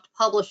stopped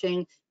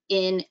publishing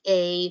in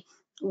a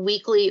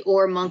weekly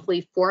or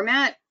monthly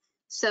format.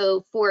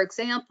 So for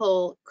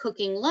example,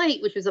 Cooking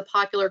Light, which is a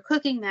popular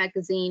cooking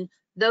magazine,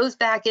 those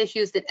back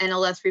issues that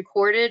NLS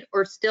recorded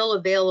are still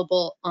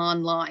available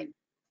online.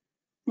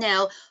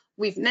 Now,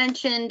 we've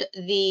mentioned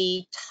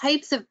the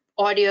types of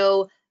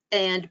audio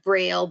and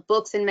Braille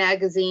books and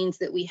magazines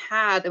that we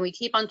have, and we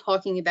keep on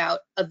talking about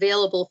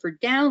available for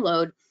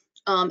download.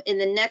 In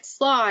the next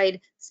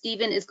slide,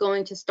 Stephen is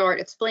going to start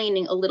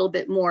explaining a little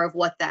bit more of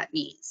what that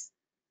means.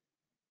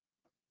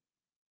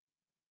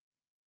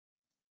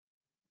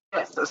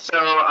 Yes,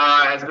 so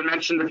as been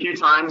mentioned a few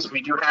times,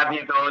 we do have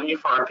the ability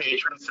for our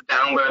patrons to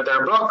download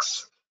their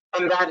books,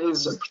 and that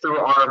is through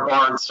our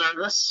BARD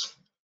service.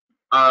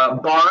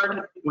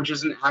 BARD, which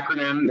is an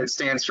acronym that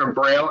stands for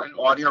Braille and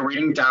Audio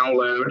Reading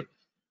Download,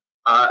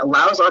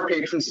 allows our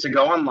patrons to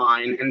go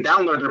online and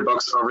download their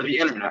books over the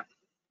internet.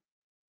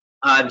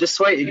 This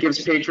way, it gives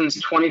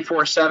patrons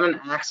 24/7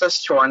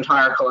 access to our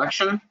entire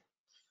collection,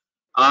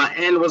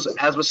 and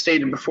as was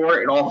stated before,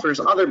 it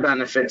offers other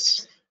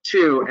benefits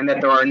too, and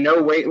that there are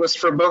no wait lists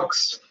for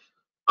books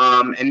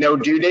and no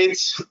due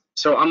dates.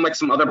 So unlike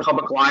some other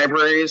public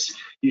libraries,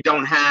 you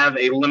don't have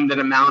a limited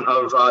amount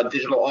of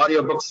digital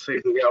audiobooks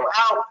that can go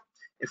out.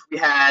 If we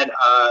had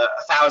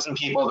 1,000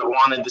 people that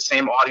wanted the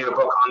same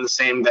audiobook on the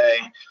same day,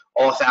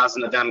 all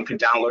 1,000 of them could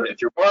download it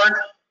through BARD.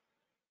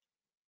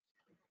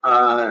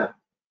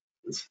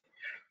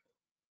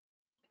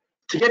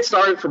 To get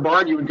started for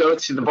BARD, you would go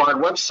to the BARD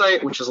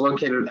website, which is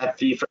located at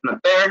the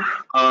footnote there.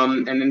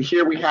 And then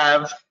here we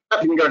have,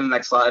 you can go to the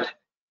next slide.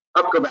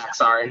 Go back,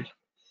 sorry.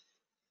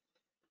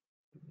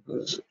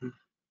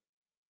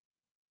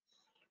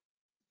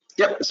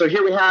 Yep, so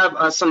here we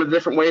have some of the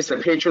different ways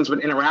that patrons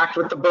would interact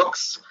with the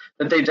books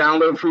that they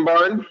download from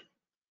BARD.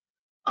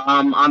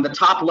 On the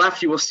top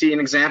left, you will see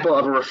an example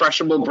of a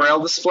refreshable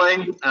Braille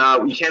display.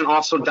 We can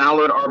also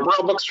download our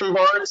Braille books from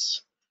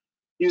BARDs.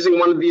 Using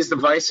one of these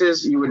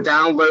devices, you would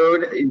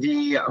download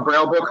the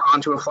Braille book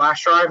onto a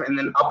flash drive and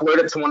then upload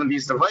it to one of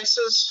these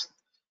devices.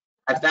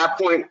 At that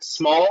point,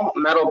 small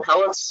metal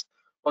pellets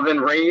will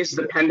then raise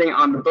depending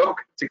on the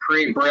book to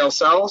create Braille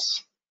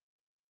cells.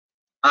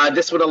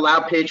 This would allow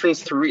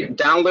patrons to read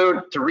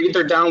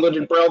their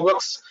downloaded Braille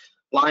books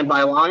line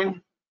by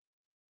line.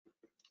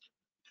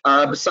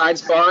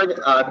 Besides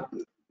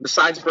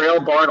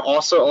Braille, BARD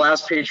also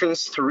allows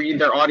patrons to read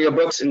their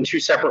audiobooks in two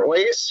separate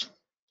ways.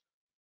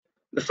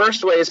 The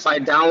first way is by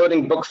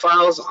downloading book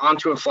files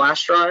onto a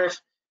flash drive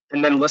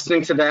and then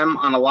listening to them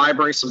on a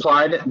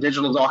library-supplied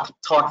digital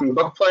talking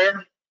book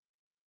player.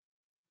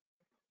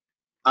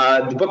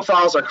 The book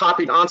files are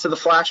copied onto the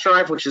flash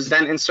drive, which is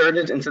then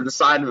inserted into the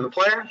side of the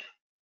player.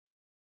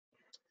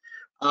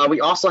 We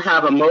also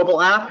have a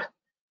mobile app.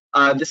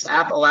 This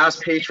app allows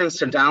patrons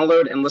to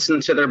download and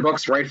listen to their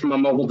books right from a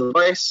mobile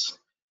device.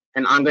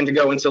 And I'm going to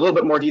go into a little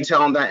bit more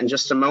detail on that in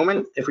just a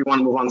moment if we want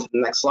to move on to the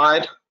next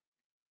slide.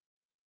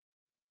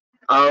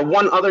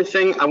 One other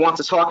thing I want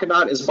to talk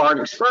about is BARD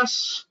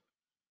Express.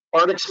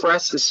 BARD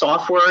Express is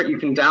software you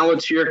can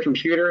download to your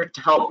computer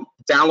to help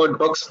download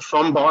books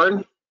from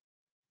BARD.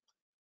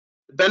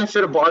 The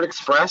benefit of BARD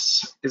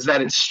Express is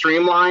that it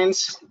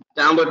streamlines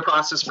the download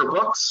process for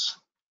books.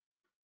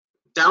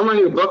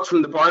 Downloading a book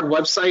from the BARD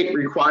website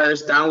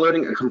requires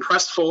downloading a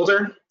compressed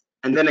folder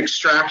and then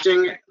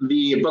extracting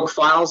the book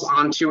files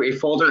onto a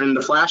folder in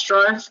the flash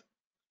drive.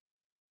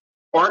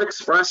 BARD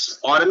Express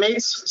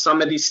automates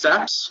some of these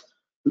steps,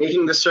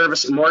 making the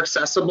service more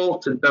accessible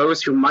to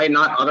those who might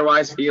not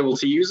otherwise be able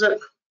to use it.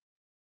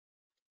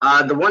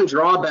 The one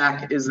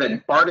drawback is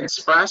that BARD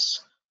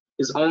Express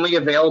is only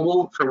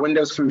available for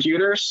Windows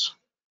computers.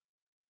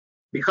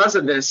 Because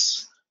of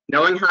this,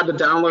 knowing how to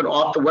download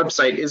off the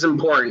website is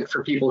important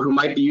for people who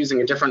might be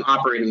using a different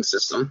operating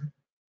system.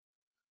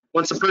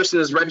 Once a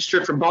person is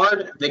registered for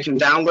BARD, they can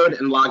download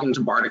and log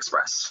into BARD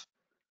Express.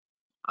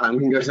 We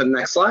can go to the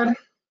next slide.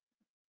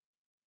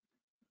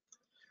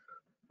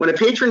 When a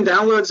patron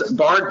downloads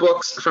BARD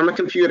books from a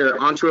computer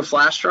onto a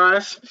flash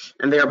drive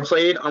and they are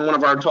played on one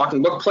of our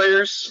talking book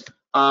players,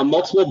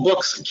 multiple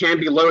books can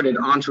be loaded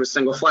onto a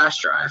single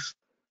flash drive.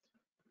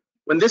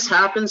 When this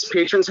happens,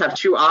 patrons have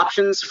two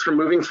options for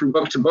moving from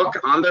book to book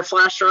on their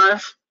flash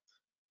drive.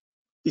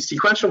 The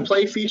sequential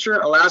play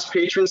feature allows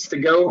patrons to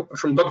go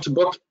from book to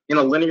book in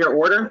a linear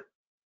order.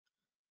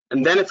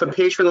 And then if a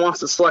patron wants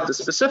to select a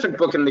specific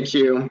book in the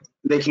queue,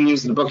 they can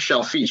use the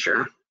bookshelf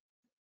feature.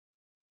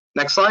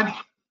 Next slide.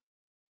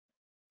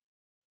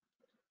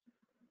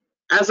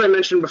 As I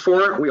mentioned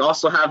before, we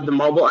also have the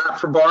mobile app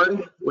for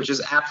BARD, which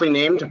is aptly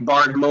named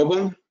BARD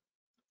Mobile.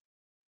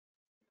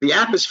 The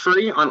app is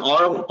free on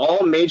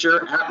all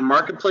major app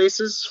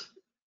marketplaces.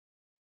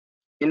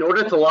 In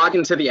order to log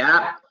into the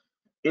app,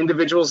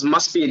 individuals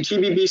must be a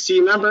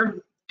TBBC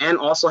member and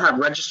also have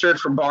registered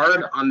for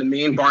BARD on the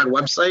main BARD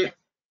website.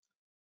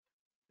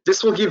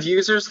 This will give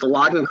users the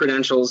login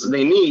credentials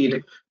they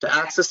need to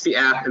access the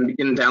app and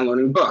begin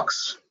downloading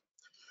books.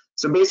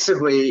 So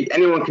basically,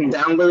 anyone can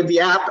download the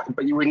app,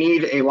 but you would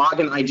need a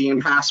login ID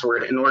and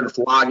password in order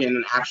to log in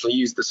and actually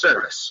use the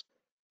service.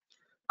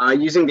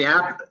 Using the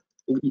app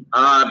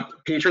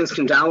Patrons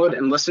can download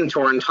and listen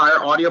to our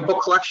entire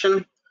audiobook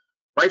collection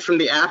right from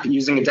the app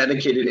using a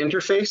dedicated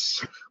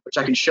interface, which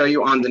I can show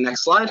you on the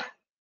next slide.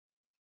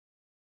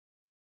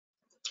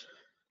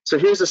 So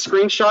here's a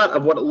screenshot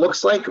of what it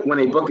looks like when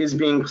a book is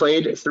being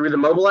played through the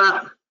mobile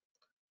app.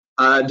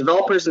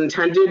 Developers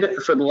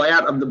intended for the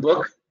layout of the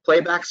book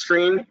playback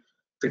screen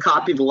to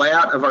copy the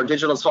layout of our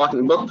digital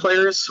talking book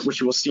players, which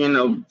you will see in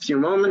a few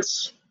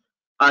moments.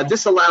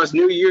 This allows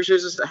new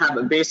users to have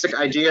a basic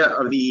idea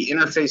of the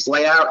interface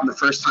layout the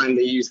first time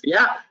they use the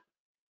app.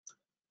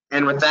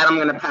 And with that, I'm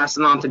going to pass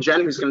it on to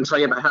Jen, who's going to tell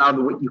you about how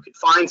you can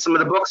find some of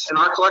the books in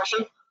our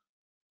collection.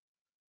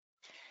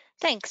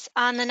 Thanks.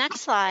 On the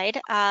next slide,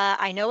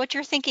 I know what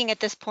you're thinking at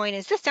this point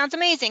is, this sounds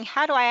amazing.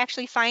 How do I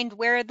actually find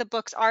where the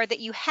books are that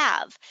you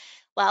have?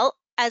 Well,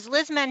 as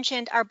Liz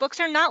mentioned, our books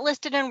are not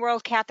listed in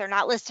WorldCat, they're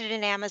not listed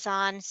in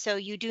Amazon, so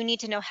you do need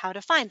to know how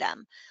to find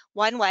them.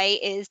 One way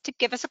is to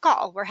give us a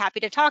call. We're happy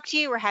to talk to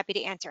you. We're happy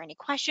to answer any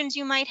questions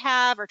you might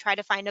have or try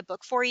to find a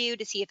book for you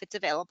to see if it's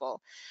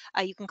available.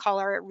 You can call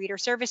our Reader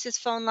Services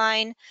phone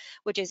line,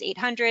 which is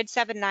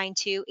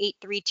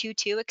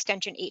 800-792-8322,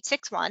 extension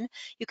 861.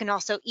 You can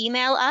also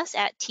email us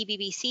at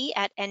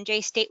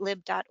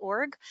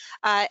tbbc@njstatelib.org.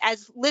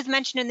 As Liz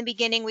mentioned in the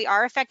beginning, we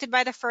are affected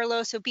by the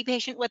furlough, so be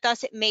patient with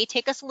us. It may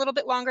take us a little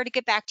bit longer to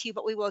get back to you,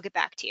 but we will get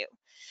back to you.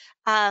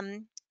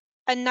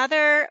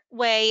 Another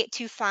way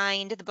to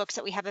find the books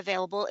that we have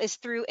available is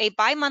through a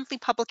bi-monthly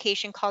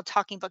publication called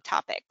Talking Book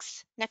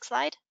Topics. Next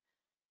slide.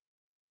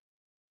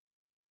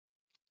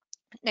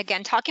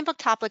 Again, Talking Book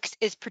Topics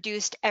is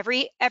produced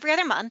every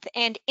other month,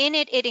 and in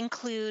it, it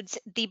includes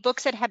the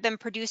books that have been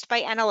produced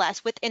by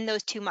NLS within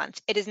those 2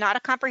 months. It is not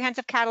a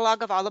comprehensive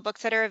catalog of all the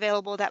books that are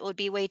available. That would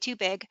be way too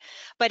big,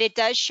 but it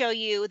does show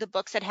you the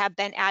books that have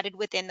been added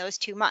within those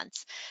 2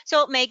 months.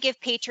 So it may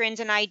give patrons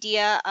an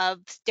idea of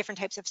different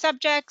types of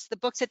subjects, the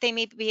books that they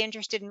may be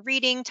interested in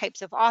reading,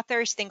 types of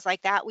authors, things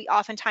like that. We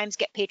oftentimes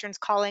get patrons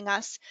calling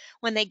us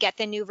when they get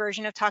the new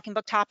version of Talking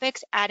Book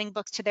Topics, adding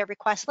books to their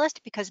request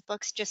list because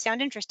books just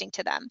sound interesting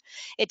to them.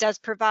 It does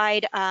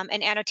provide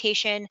an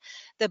annotation,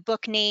 the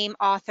book name,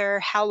 author,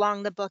 how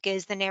long the book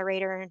is, the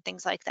narrator, and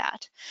things like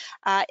that.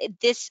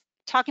 This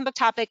Talking Book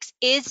Topics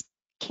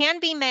can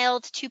be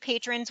mailed to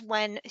patrons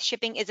when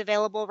shipping is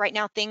available. Right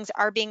now, things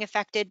are being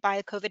affected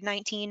by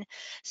COVID-19,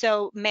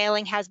 so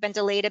mailing has been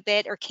delayed a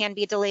bit or can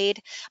be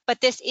delayed, but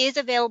this is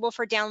available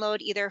for download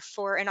either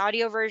for an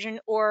audio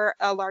version or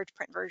a large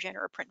print version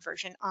or a print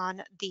version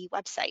on the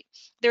website.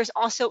 There's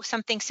also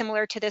something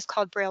similar to this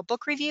called Braille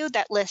Book Review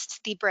that lists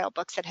the Braille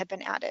books that have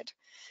been added.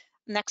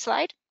 Next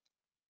slide.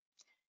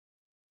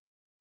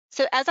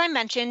 So as I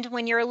mentioned,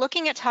 when you're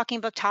looking at Talking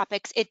Book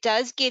Topics, it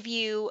does give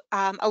you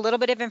a little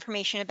bit of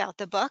information about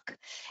the book,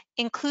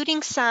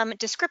 including some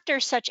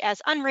descriptors such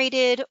as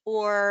unrated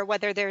or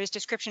whether there's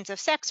descriptions of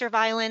sex or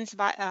violence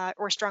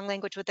or strong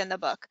language within the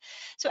book.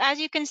 So as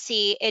you can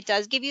see, it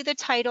does give you the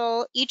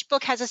title. Each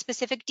book has a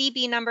specific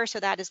DB number, so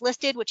that is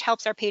listed, which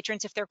helps our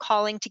patrons if they're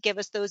calling to give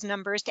us those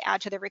numbers to add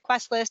to their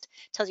request list.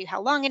 It tells you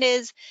how long it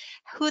is,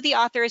 who the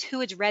author is,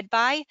 who it's read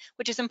by,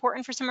 which is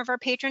important for some of our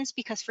patrons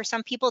because for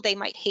some people they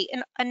might hate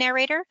a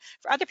narrator.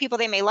 For other people,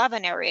 they may love a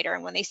narrator,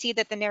 and when they see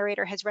that the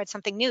narrator has read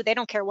something new, they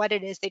don't care what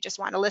it is, they just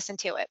want to listen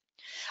to it.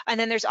 And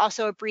then there's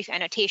also a brief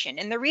annotation.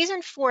 And the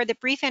reason for the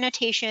brief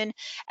annotation,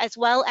 as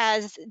well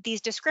as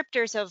these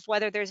descriptors of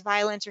whether there's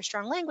violence or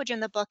strong language in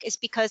the book, is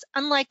because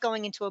unlike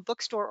going into a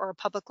bookstore or a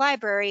public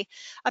library,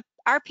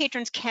 our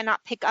patrons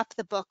cannot pick up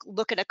the book,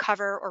 look at a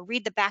cover, or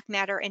read the back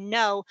matter and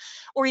know,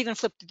 or even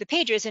flip through the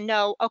pages and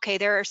know, okay,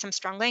 there are some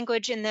strong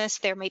language in this,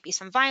 there may be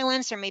some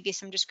violence, there may be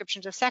some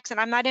descriptions of sex, and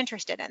I'm not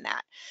interested in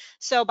that.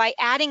 So by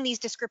adding these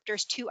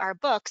descriptors to our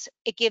books,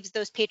 it gives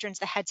those patrons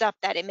the heads up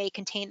that it may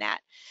contain that.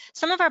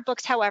 Some of our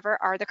books, however,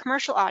 are the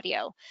commercial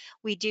audio.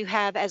 We do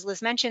have, as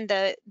Liz mentioned,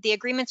 the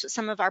agreements with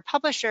some of our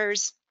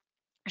publishers,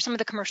 or some of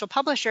the commercial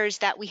publishers,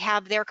 that we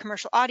have their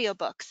commercial audio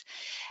books.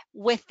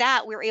 With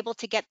that, we're able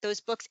to get those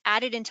books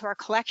added into our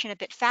collection a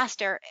bit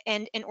faster.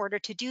 And in order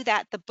to do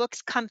that, the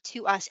books come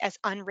to us as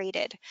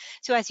unrated.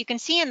 So as you can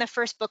see in the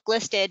first book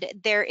listed,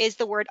 there is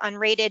the word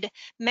unrated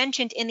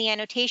mentioned in the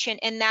annotation,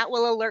 and that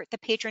will alert the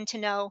patron to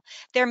know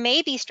there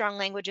may be strong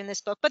language in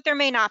this book, but there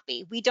may not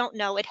be. We don't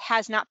know. It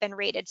has not been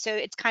rated. So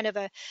it's kind of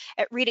a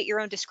read at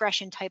your own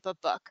discretion type of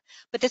book.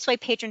 But this way,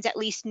 patrons at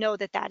least know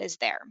that that is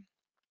there.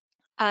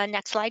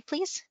 Next slide,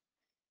 please.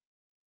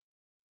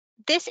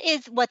 This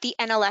is what the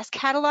NLS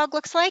catalog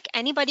looks like.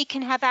 Anybody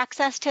can have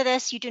access to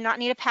this. You do not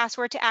need a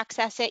password to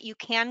access it. You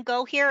can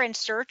go here and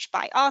search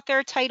by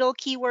author, title,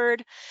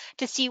 keyword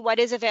to see what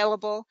is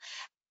available.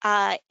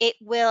 It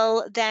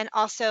will then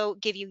also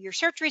give you your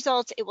search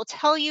results. It will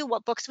tell you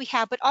what books we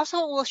have, but also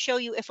it will show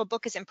you if a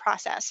book is in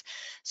process.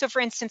 So for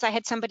instance, I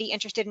had somebody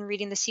interested in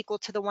reading the sequel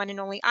to The One and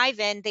Only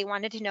Ivan. They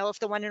wanted to know if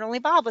The One and Only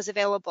Bob was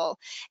available.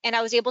 And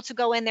I was able to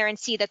go in there and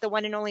see that The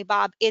One and Only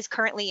Bob is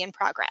currently in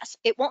progress.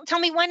 It won't tell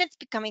me when it's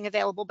becoming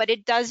available, but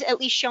it does at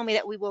least show me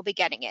that we will be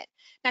getting it.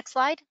 Next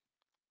slide.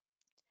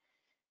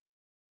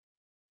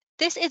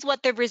 This is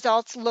what the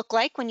results look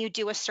like when you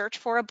do a search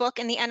for a book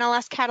in the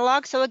NLS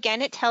catalog. So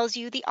again, it tells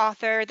you the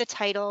author, the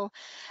title,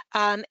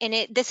 and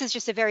this is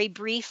just a very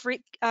brief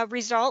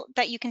result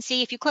that you can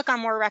see. If you click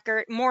on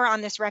more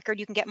on this record,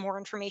 you can get more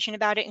information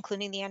about it,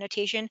 including the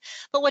annotation.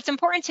 But what's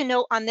important to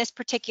note on this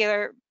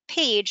particular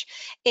page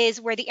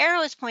is where the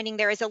arrow is pointing,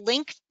 there is a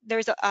link,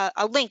 there's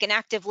a link, an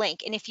active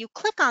link. And if you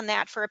click on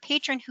that for a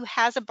patron who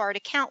has a BARD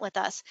account with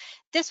us,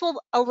 this will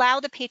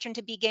allow the patron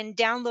to begin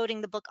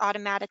downloading the book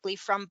automatically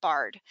from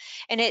BARD.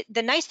 And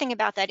the nice thing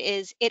about that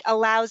is it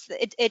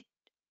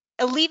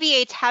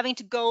alleviates having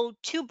to go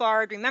to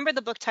BARD, remember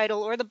the book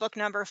title or the book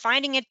number,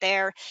 finding it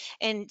there,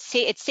 and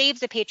it saves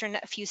the patron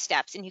a few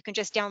steps, and you can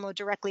just download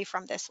directly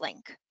from this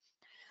link.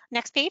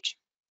 Next page.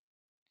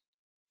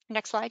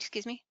 Next slide,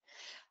 excuse me.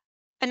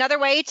 Another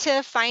way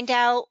to find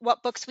out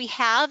what books we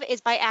have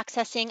is by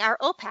accessing our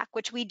OPAC,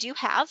 which we do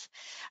have.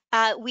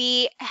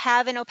 We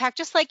have an OPAC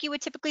just like you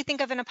would typically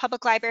think of in a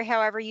public library.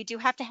 However, you do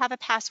have to have a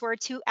password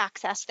to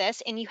access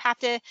this, and you have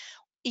to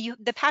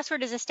the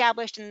password is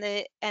established and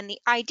the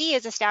ID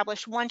is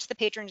established once the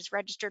patron is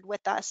registered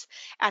with us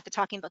at the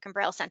Talking Book and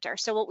Braille Center.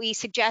 So what we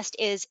suggest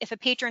is if a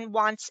patron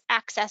wants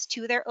access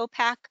to their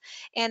OPAC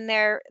and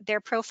their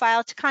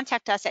profile, to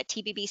contact us at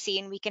TBBC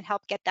and we can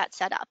help get that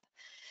set up.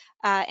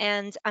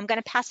 And I'm going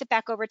to pass it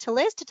back over to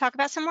Liz to talk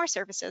about some more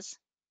services.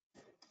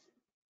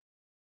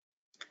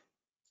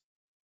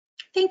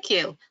 Thank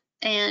you.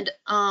 And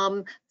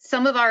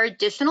some of our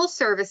additional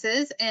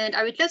services, and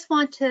I would just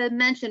want to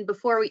mention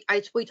before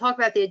we talk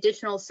about the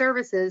additional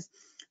services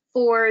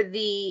for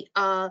the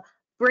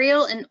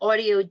Braille and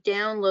audio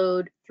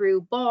download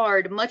through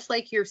BARD, much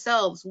like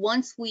yourselves,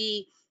 once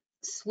we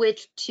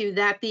switched to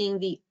that being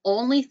the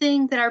only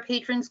thing that our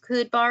patrons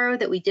could borrow,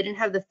 that we didn't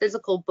have the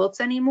physical books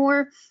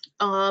anymore,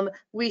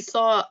 we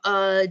saw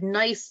a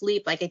nice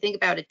leap, like I think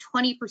about a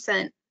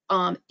 20%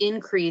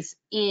 increase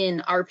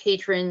in our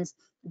patrons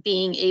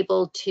being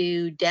able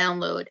to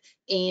download.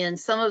 And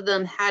some of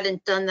them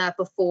hadn't done that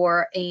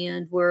before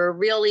and were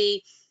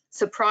really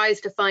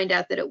surprised to find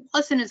out that it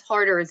wasn't as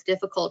hard or as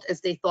difficult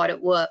as they thought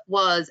it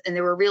was. And they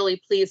were really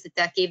pleased that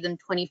that gave them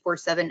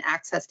 24/7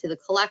 access to the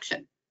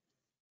collection.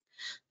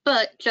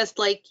 But just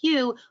like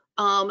you,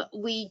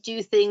 we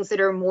do things that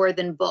are more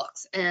than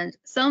books. And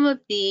some of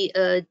the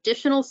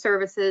additional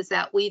services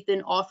that we've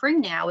been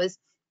offering now is,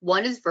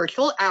 one is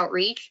virtual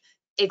outreach.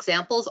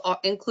 Examples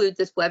include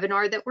this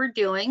webinar that we're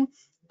doing,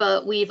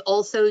 but we've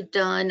also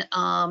done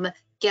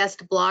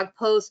guest blog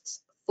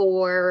posts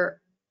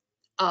for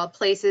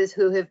places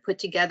who have put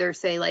together,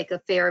 say, like a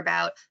fair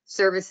about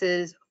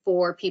services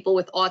for people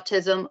with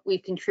autism.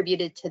 We've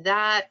contributed to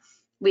that.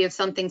 We have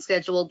something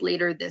scheduled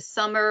later this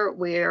summer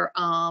where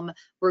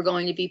we're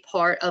going to be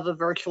part of a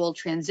virtual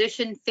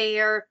transition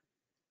fair,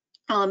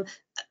 a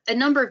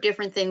number of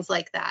different things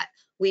like that.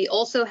 We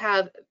also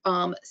have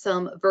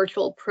some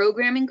virtual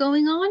programming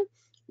going on.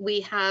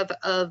 We have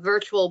a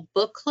virtual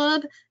book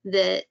club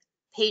that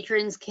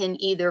patrons can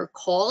either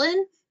call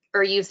in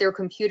or use their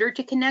computer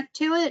to connect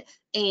to it.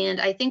 And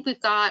I think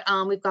we've got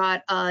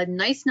a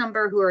nice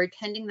number who are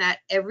attending that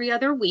every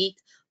other week.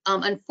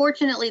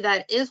 Unfortunately,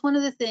 that is one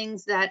of the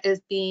things that is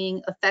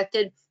being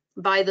affected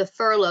by the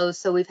furloughs.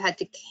 So we've had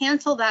to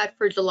cancel that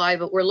for July,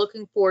 but we're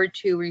looking forward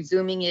to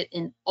resuming it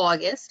in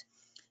August.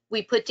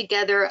 We put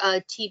together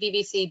a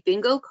TBBC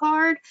bingo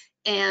card,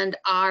 and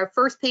our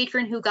first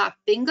patron who got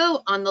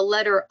bingo on the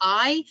letter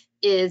I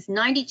is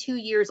 92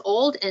 years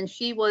old, and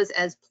she was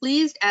as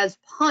pleased as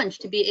punch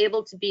to be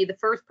able to be the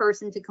first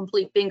person to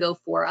complete bingo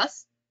for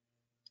us.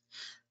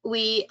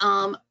 We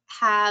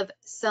have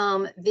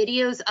some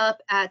videos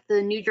up at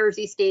the New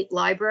Jersey State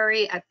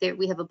Library.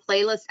 We have a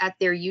playlist at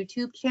their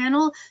YouTube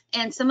channel,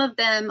 and some of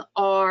them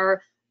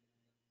are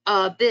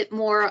a bit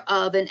more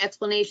of an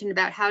explanation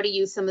about how to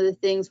use some of the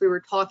things we were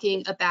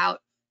talking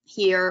about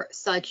here,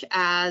 such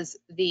as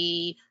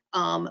the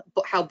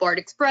how BARD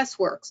Express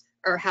works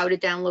or how to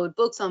download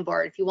books on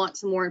BARD. If you want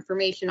some more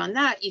information on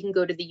that, you can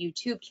go to the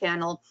YouTube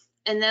channel.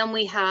 And then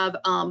we have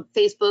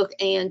Facebook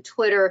and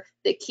Twitter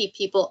that keep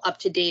people up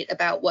to date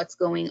about what's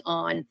going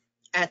on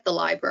at the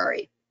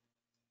library.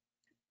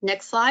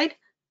 Next slide.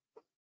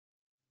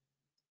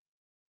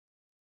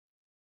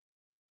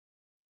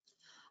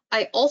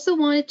 I also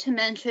wanted to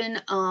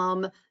mention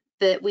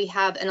that we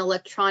have an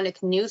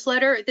electronic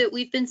newsletter that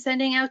we've been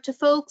sending out to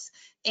folks.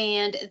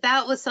 And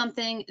that was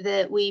something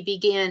that we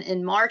began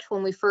in March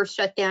when we first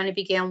shut down and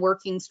began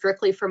working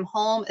strictly from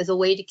home as a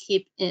way to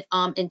keep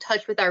in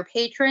touch with our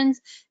patrons.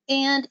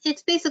 And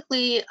it's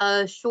basically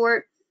a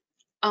short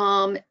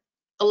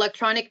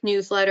electronic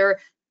newsletter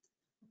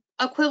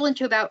equivalent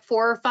to about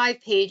 4 or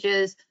 5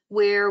 pages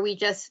where we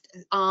just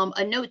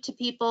a note to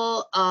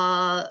people,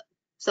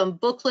 some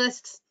book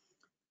lists,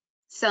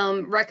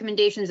 some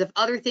recommendations of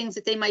other things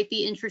that they might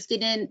be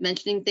interested in,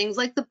 mentioning things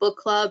like the book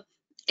club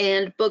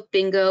and book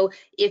bingo.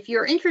 If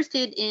you're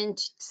interested in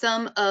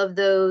some of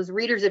those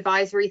reader's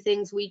advisory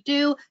things we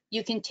do,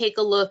 you can take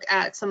a look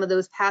at some of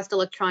those past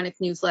electronic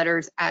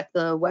newsletters at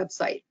the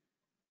website.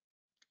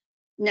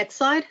 Next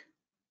slide.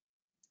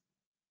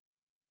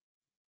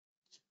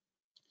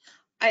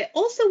 I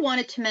also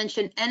wanted to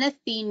mention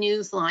NFB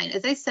Newsline.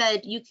 As I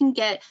said, you can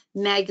get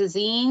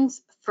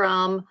magazines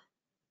from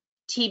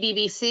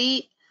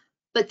TBBC,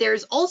 but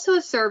there's also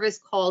a service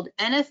called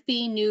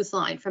NFB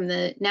Newsline from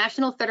the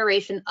National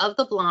Federation of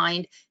the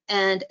Blind,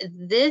 and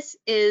this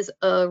is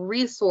a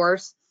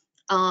resource.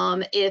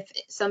 If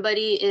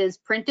somebody is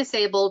print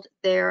disabled,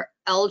 they're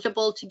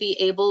eligible to be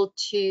able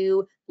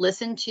to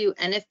listen to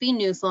NFB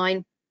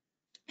Newsline,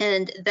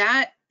 and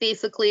that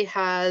basically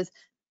has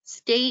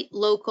state,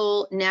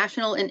 local,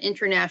 national, and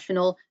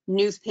international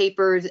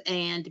newspapers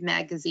and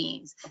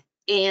magazines.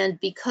 And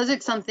because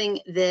it's something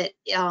that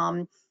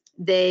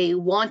they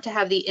want to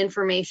have the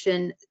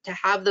information to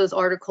have those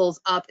articles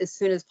up as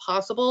soon as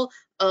possible,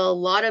 a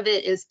lot of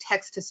it is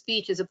text to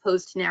speech as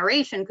opposed to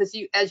narration, because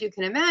as you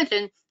can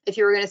imagine, if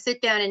you were going to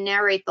sit down and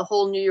narrate the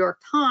whole New York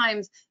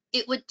Times,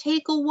 it would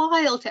take a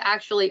while to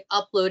actually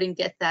upload and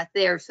get that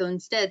there. So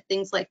instead,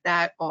 things like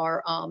that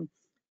are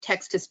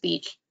text to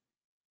speech.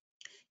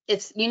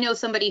 If you know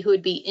somebody who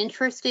would be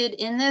interested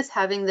in this,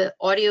 having the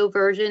audio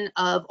version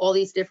of all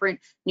these different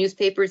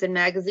newspapers and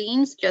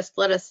magazines, just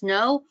let us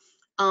know.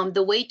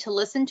 The way to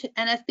listen to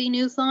NFB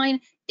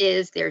Newsline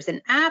is there's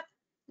an app,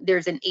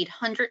 there's an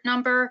 800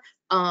 number,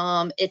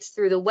 it's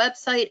through the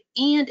website,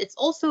 and it's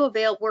also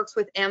works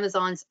with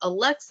Amazon's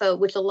Alexa,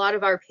 which a lot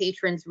of our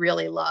patrons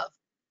really love.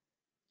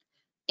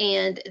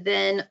 And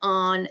then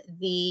on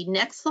the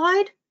next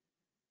slide,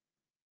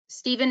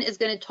 Stephen is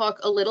going to talk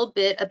a little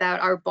bit about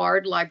our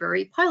Bard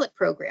Library pilot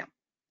program.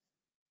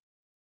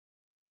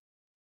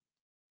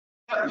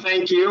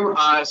 Thank you.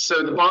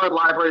 So the Bard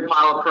Library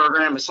Pilot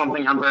Program is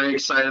something I'm very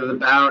excited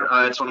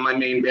about. It's one of my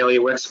main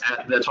bailiwicks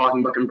at the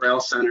Talking Book and Braille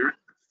Center.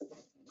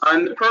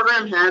 And the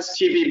program has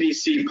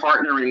TBBC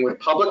partnering with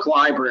public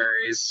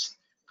libraries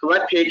to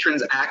let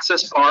patrons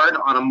access Bard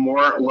on a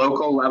more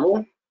local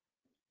level.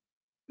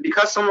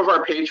 Because some of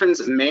our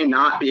patrons may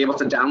not be able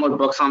to download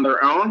books on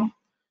their own,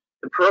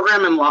 the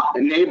program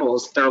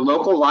enables their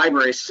local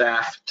library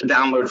staff to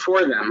download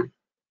for them.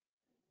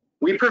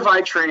 We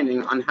provide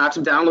training on how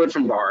to download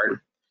from Bard,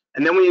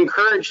 and then we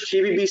encourage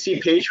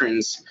TBBC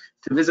patrons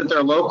to visit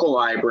their local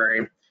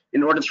library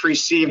in order to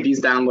receive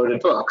these downloaded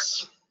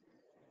books.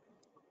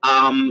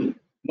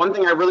 One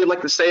thing I really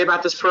like to say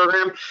about this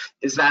program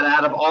is that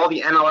out of all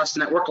the NLS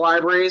network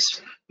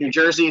libraries, New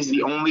Jersey is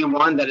the only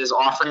one that is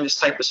offering this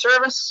type of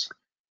service.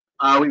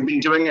 We've been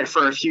doing it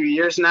for a few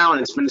years now,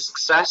 and it's been a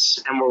success,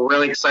 and we're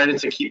really excited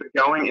to keep it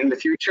going in the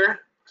future.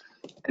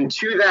 And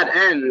to that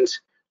end,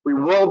 we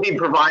will be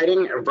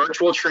providing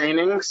virtual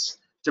trainings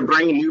to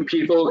bring new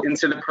people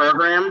into the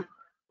program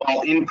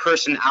while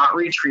in-person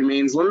outreach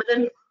remains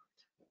limited.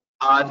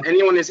 If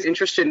anyone is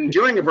interested in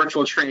doing a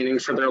virtual training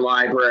for their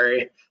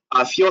library,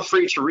 feel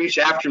free to reach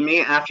after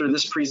me after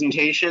this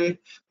presentation.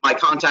 My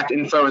contact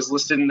info is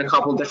listed in a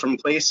couple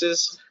different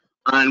places,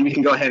 and we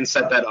can go ahead and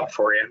set that up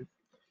for you.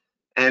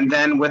 And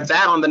then with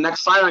that, on the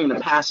next slide, I'm going to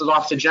pass it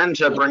off to Jen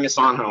to bring us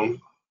on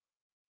home.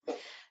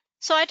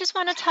 So I just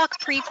want to talk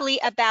briefly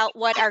about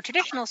what our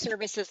traditional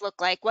services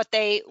look like, what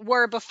they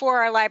were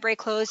before our library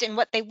closed, and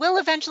what they will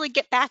eventually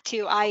get back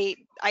to. I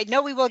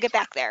know we will get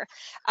back there.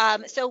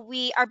 So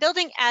we are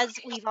building, as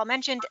we've all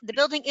mentioned, the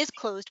building is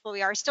closed, but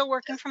we are still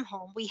working from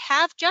home. We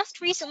have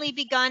just recently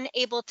begun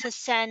able to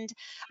send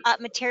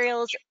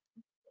materials,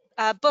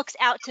 books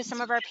out to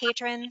some of our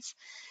patrons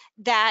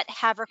that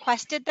have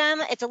requested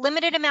them. It's a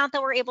limited amount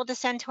that we're able to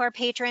send to our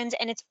patrons,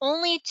 and it's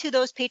only to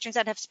those patrons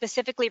that have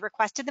specifically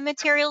requested the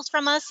materials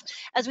from us.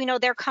 As we know,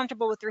 they're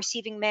comfortable with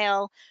receiving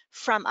mail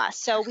from us.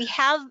 So we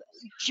have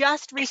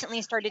just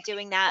recently started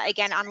doing that,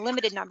 again, on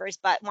limited numbers,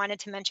 but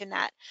wanted to mention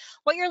that.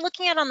 What you're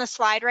looking at on the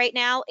slide right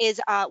now is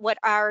what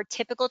our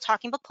typical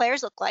talking book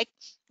players look like.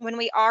 When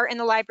we are in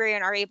the library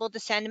and are able to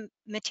send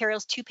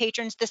materials to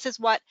patrons, this is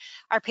what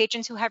our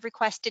patrons who have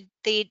requested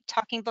the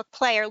talking book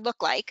player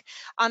look like.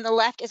 On the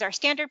left is our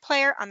standard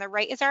player, on the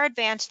right is our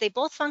advanced. They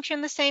both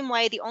function the same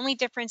way. The only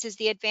difference is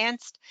the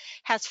advanced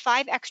has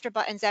 5 extra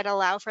buttons that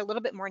allow for a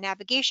little bit more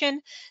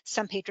navigation.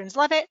 Some patrons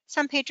love it,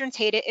 some patrons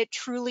hate it. It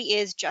truly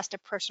is just a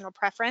personal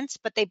preference,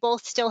 but they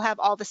both still have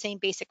all the same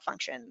basic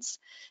functions.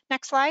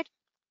 Next slide.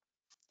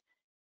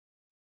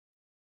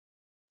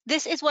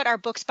 This is what our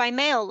books by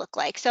mail look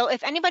like. So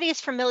if anybody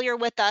is familiar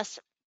with us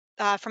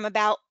from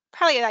about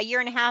probably a year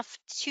and a half,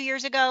 2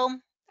 years ago,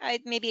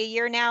 maybe a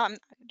year now, I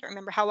don't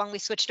remember how long we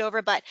switched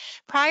over, but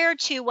prior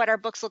to what our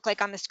books look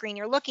like on the screen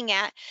you're looking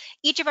at,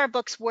 each of our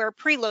books were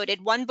preloaded,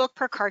 1 book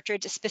per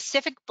cartridge, a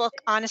specific book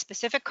on a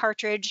specific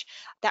cartridge.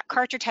 That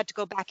cartridge had to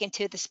go back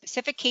into the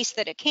specific case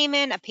that it came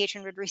in. A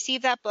patron would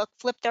receive that book,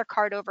 flip their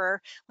card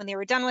over. When they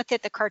were done with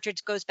it, the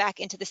cartridge goes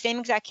back into the same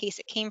exact case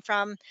it came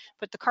from,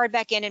 put the card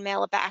back in and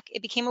mail it back.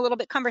 It became a little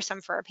bit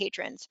cumbersome for our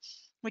patrons.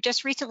 We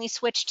just recently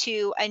switched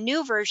to a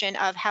new version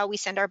of how we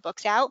send our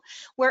books out,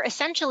 where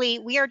essentially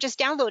we are just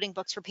downloading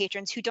books for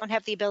patrons who don't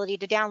have the ability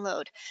to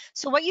download.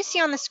 So what you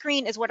see on the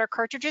screen is what our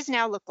cartridges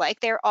now look like.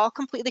 They're all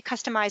completely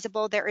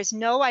customizable. There is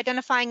no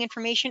identifying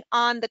information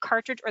on the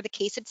cartridge or the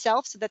case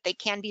itself so that they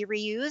can be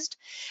reused.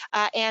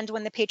 And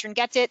when the patron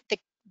gets it,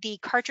 the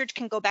cartridge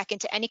can go back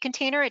into any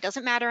container. It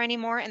doesn't matter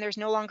anymore, and there's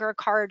no longer a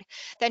card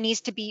that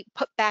needs to be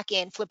put back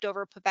in, flipped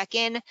over, put back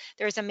in.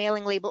 There's a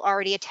mailing label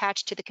already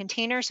attached to the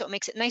container, so it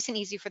makes it nice and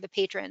easy for the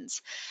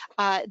patrons.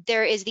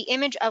 There is the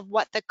image of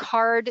what the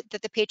card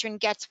that the patron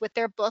gets with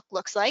their book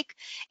looks like,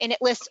 and it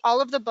lists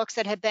all of the books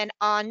that have been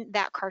on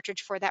that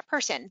cartridge for that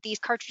person. These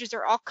cartridges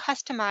are all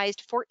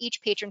customized for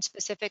each patron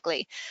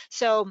specifically.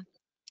 So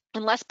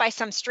unless by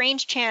some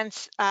strange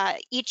chance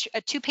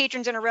two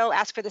patrons in a row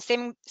ask for the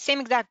same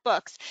exact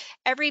books,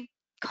 every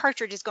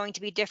cartridge is going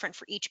to be different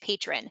for each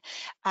patron.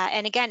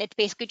 And again, it's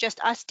basically just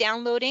us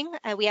downloading.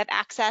 We have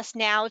access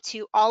now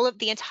to all of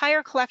the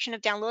entire collection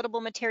of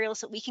downloadable materials,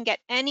 so we can get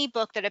any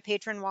book that a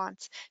patron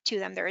wants to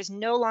them. There is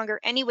no longer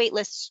any wait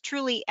lists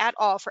truly at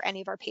all for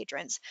any of our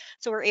patrons.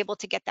 So we're able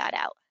to get that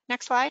out.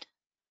 Next slide.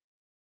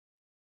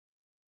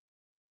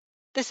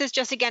 This is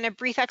just, again, a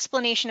brief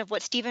explanation of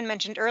what Stephen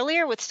mentioned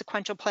earlier with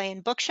sequential play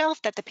and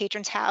bookshelf, that the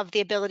patrons have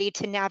the ability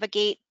to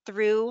navigate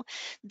through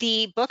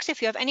the books.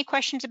 If you have any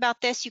questions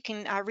about this, you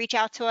can reach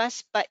out to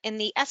us. But in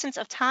the essence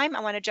of time, I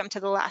want to jump to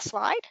the last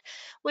slide,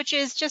 which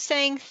is just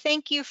saying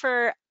thank you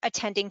for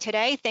attending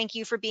today. Thank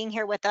you for being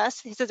here with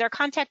us. This is our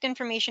contact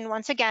information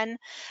once again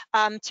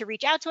to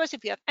reach out to us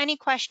if you have any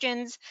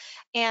questions.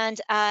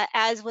 And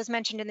as was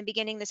mentioned in the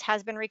beginning, this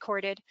has been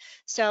recorded.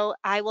 So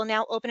I will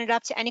now open it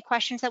up to any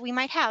questions that we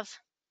might have.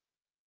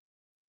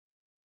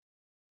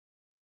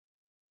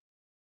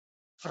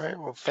 All right,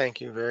 well,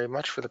 thank you very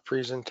much for the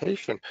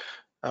presentation.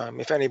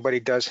 If anybody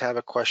does have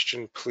a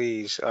question,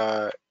 please,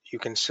 you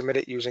can submit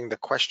it using the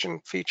question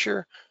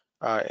feature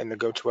in the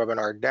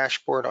GoToWebinar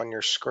dashboard on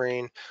your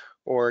screen,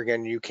 or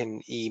again, you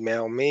can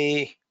email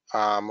me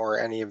or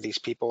any of these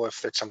people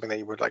if it's something that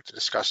you would like to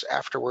discuss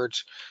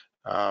afterwards.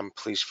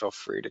 Please feel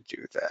free to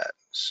do that.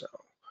 So,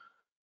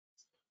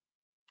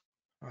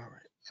 all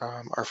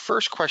right. Our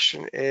first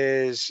question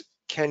is,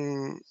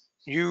 can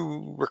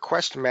you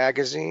request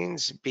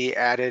magazines be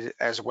added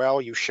as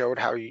well? You showed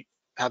how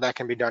that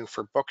can be done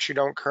for books you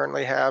don't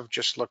currently have.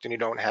 Just looked and you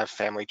don't have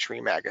Family Tree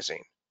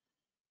magazine.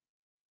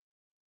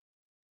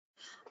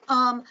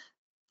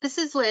 This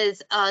is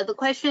Liz. The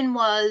question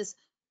was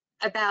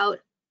about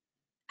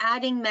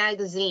adding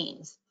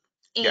magazines.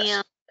 Yes.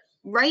 And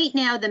right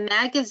now, the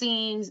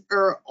magazines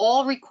are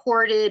all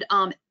recorded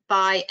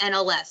by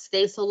NLS.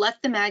 They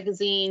select the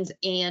magazines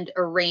and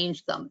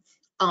arrange them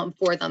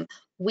for them.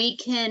 We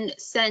can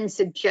send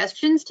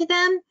suggestions to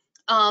them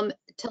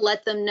to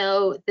let them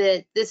know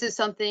that this is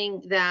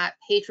something that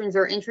patrons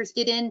are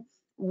interested in.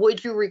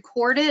 Would you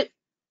record it?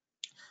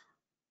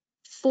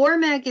 For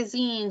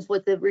magazines,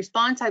 what the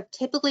response I've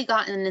typically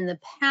gotten in the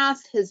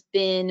past has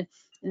been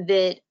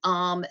that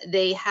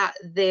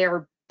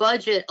their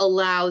budget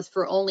allows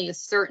for only a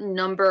certain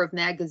number of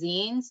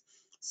magazines.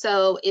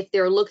 So if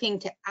they're looking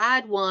to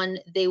add one,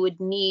 they would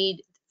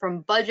need,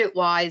 from budget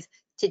wise,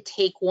 to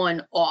take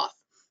one off.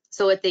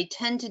 So what they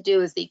tend to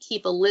do is they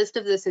keep a list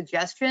of the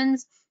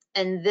suggestions,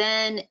 and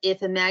then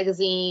if a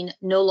magazine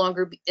no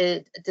longer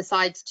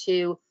decides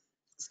to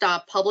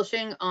stop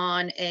publishing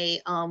on a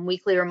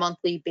weekly or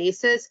monthly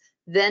basis,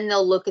 then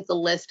they'll look at the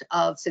list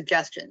of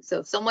suggestions.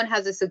 So if someone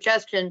has a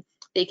suggestion,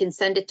 they can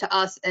send it to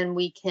us and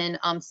we can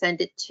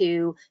send it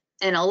to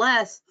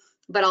NLS.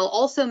 But I'll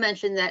also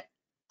mention that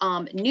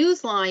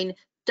Newsline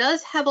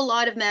does have a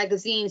lot of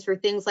magazines for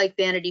things like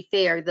Vanity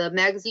Fair. The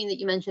magazine that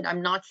you mentioned,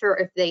 I'm not sure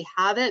if they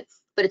have it,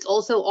 but it's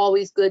also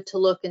always good to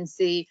look and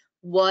see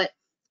what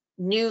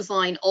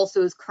Newsline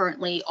also is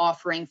currently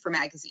offering for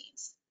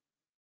magazines.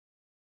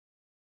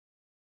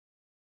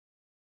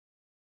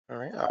 All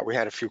right, we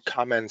had a few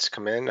comments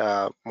come in.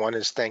 One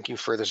is thank you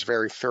for this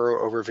very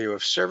thorough overview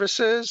of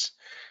services.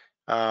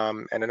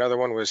 And another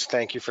one was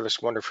thank you for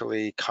this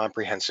wonderfully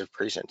comprehensive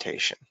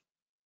presentation.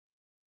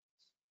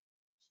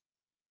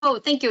 Oh,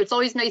 thank you. It's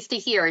always nice to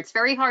hear. It's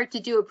very hard to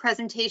do a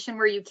presentation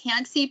where you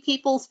can't see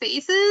people's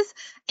faces.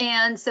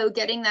 And so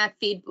getting that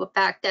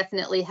feedback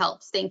definitely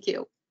helps. Thank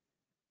you.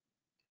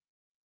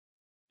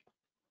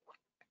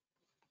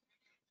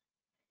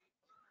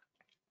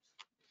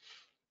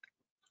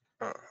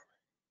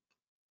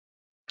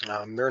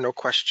 There are no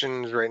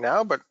questions right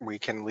now, but we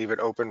can leave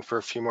it open for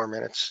a few more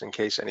minutes in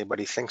case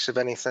anybody thinks of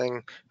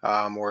anything,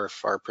 or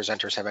if our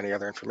presenters have any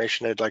other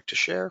information they'd like to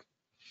share.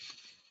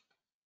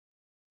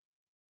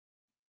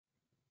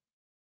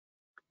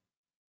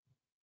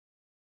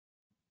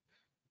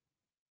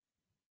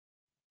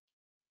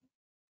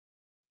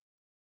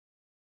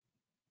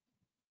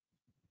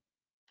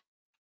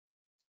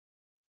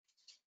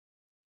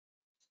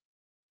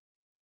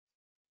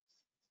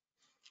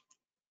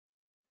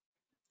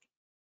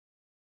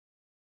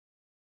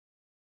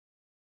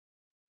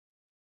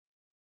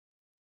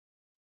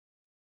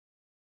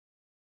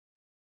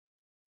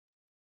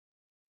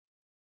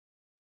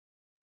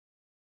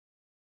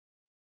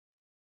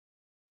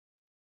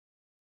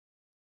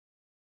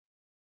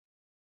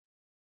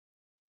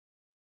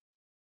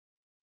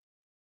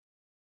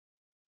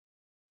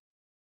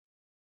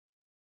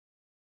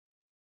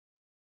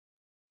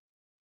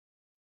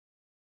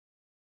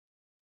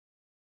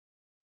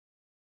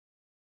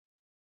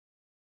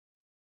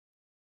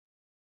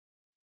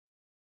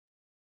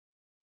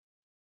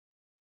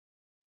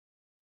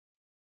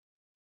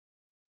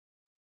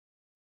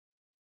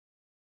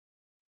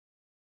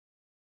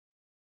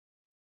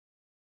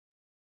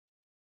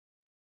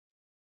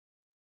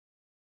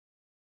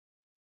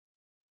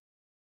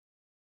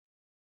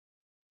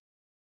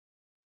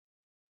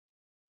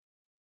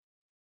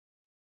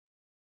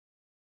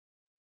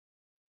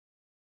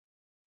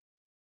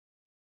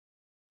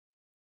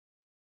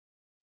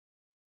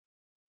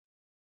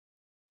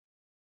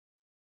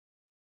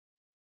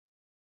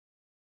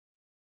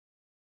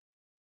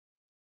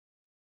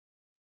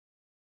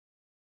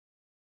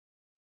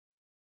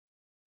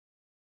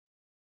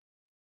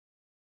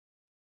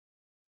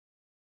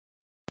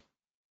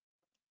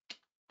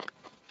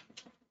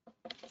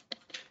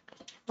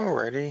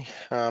 Alrighty,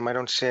 I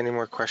don't see any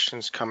more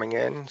questions coming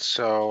in,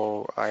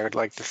 so I would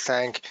like to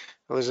thank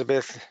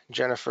Elizabeth,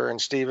 Jennifer,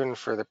 and Stephen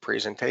for the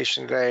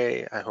presentation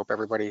today. I hope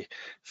everybody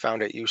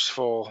found it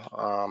useful.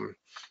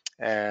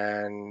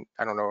 And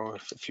I don't know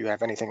if you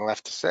have anything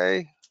left to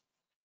say.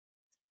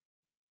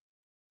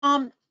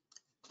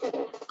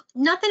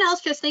 Nothing else,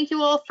 just thank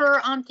you all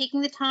for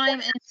taking the time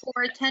and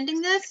for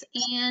attending this,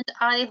 and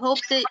I hope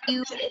that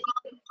you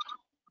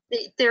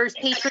there's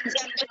patrons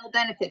that will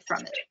benefit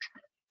from it.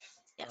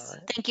 Yes. All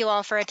right. Thank you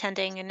all for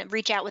attending, and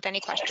reach out with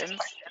any questions.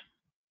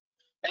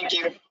 Thank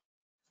you.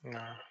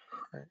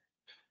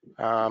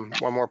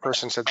 One more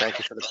person said thank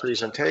you for the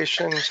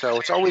presentation. So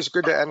it's always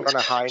good to end on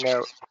a high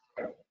note.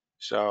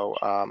 So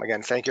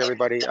again, thank you,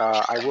 everybody.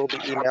 I will be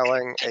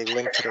emailing a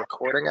link to the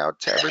recording out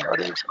to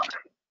everybody.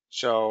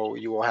 So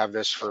you will have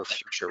this for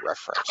future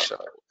reference. So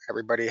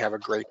everybody have a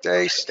great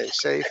day. Stay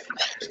safe.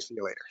 See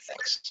you later.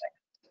 Thanks.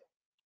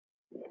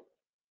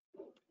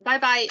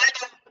 Bye-bye.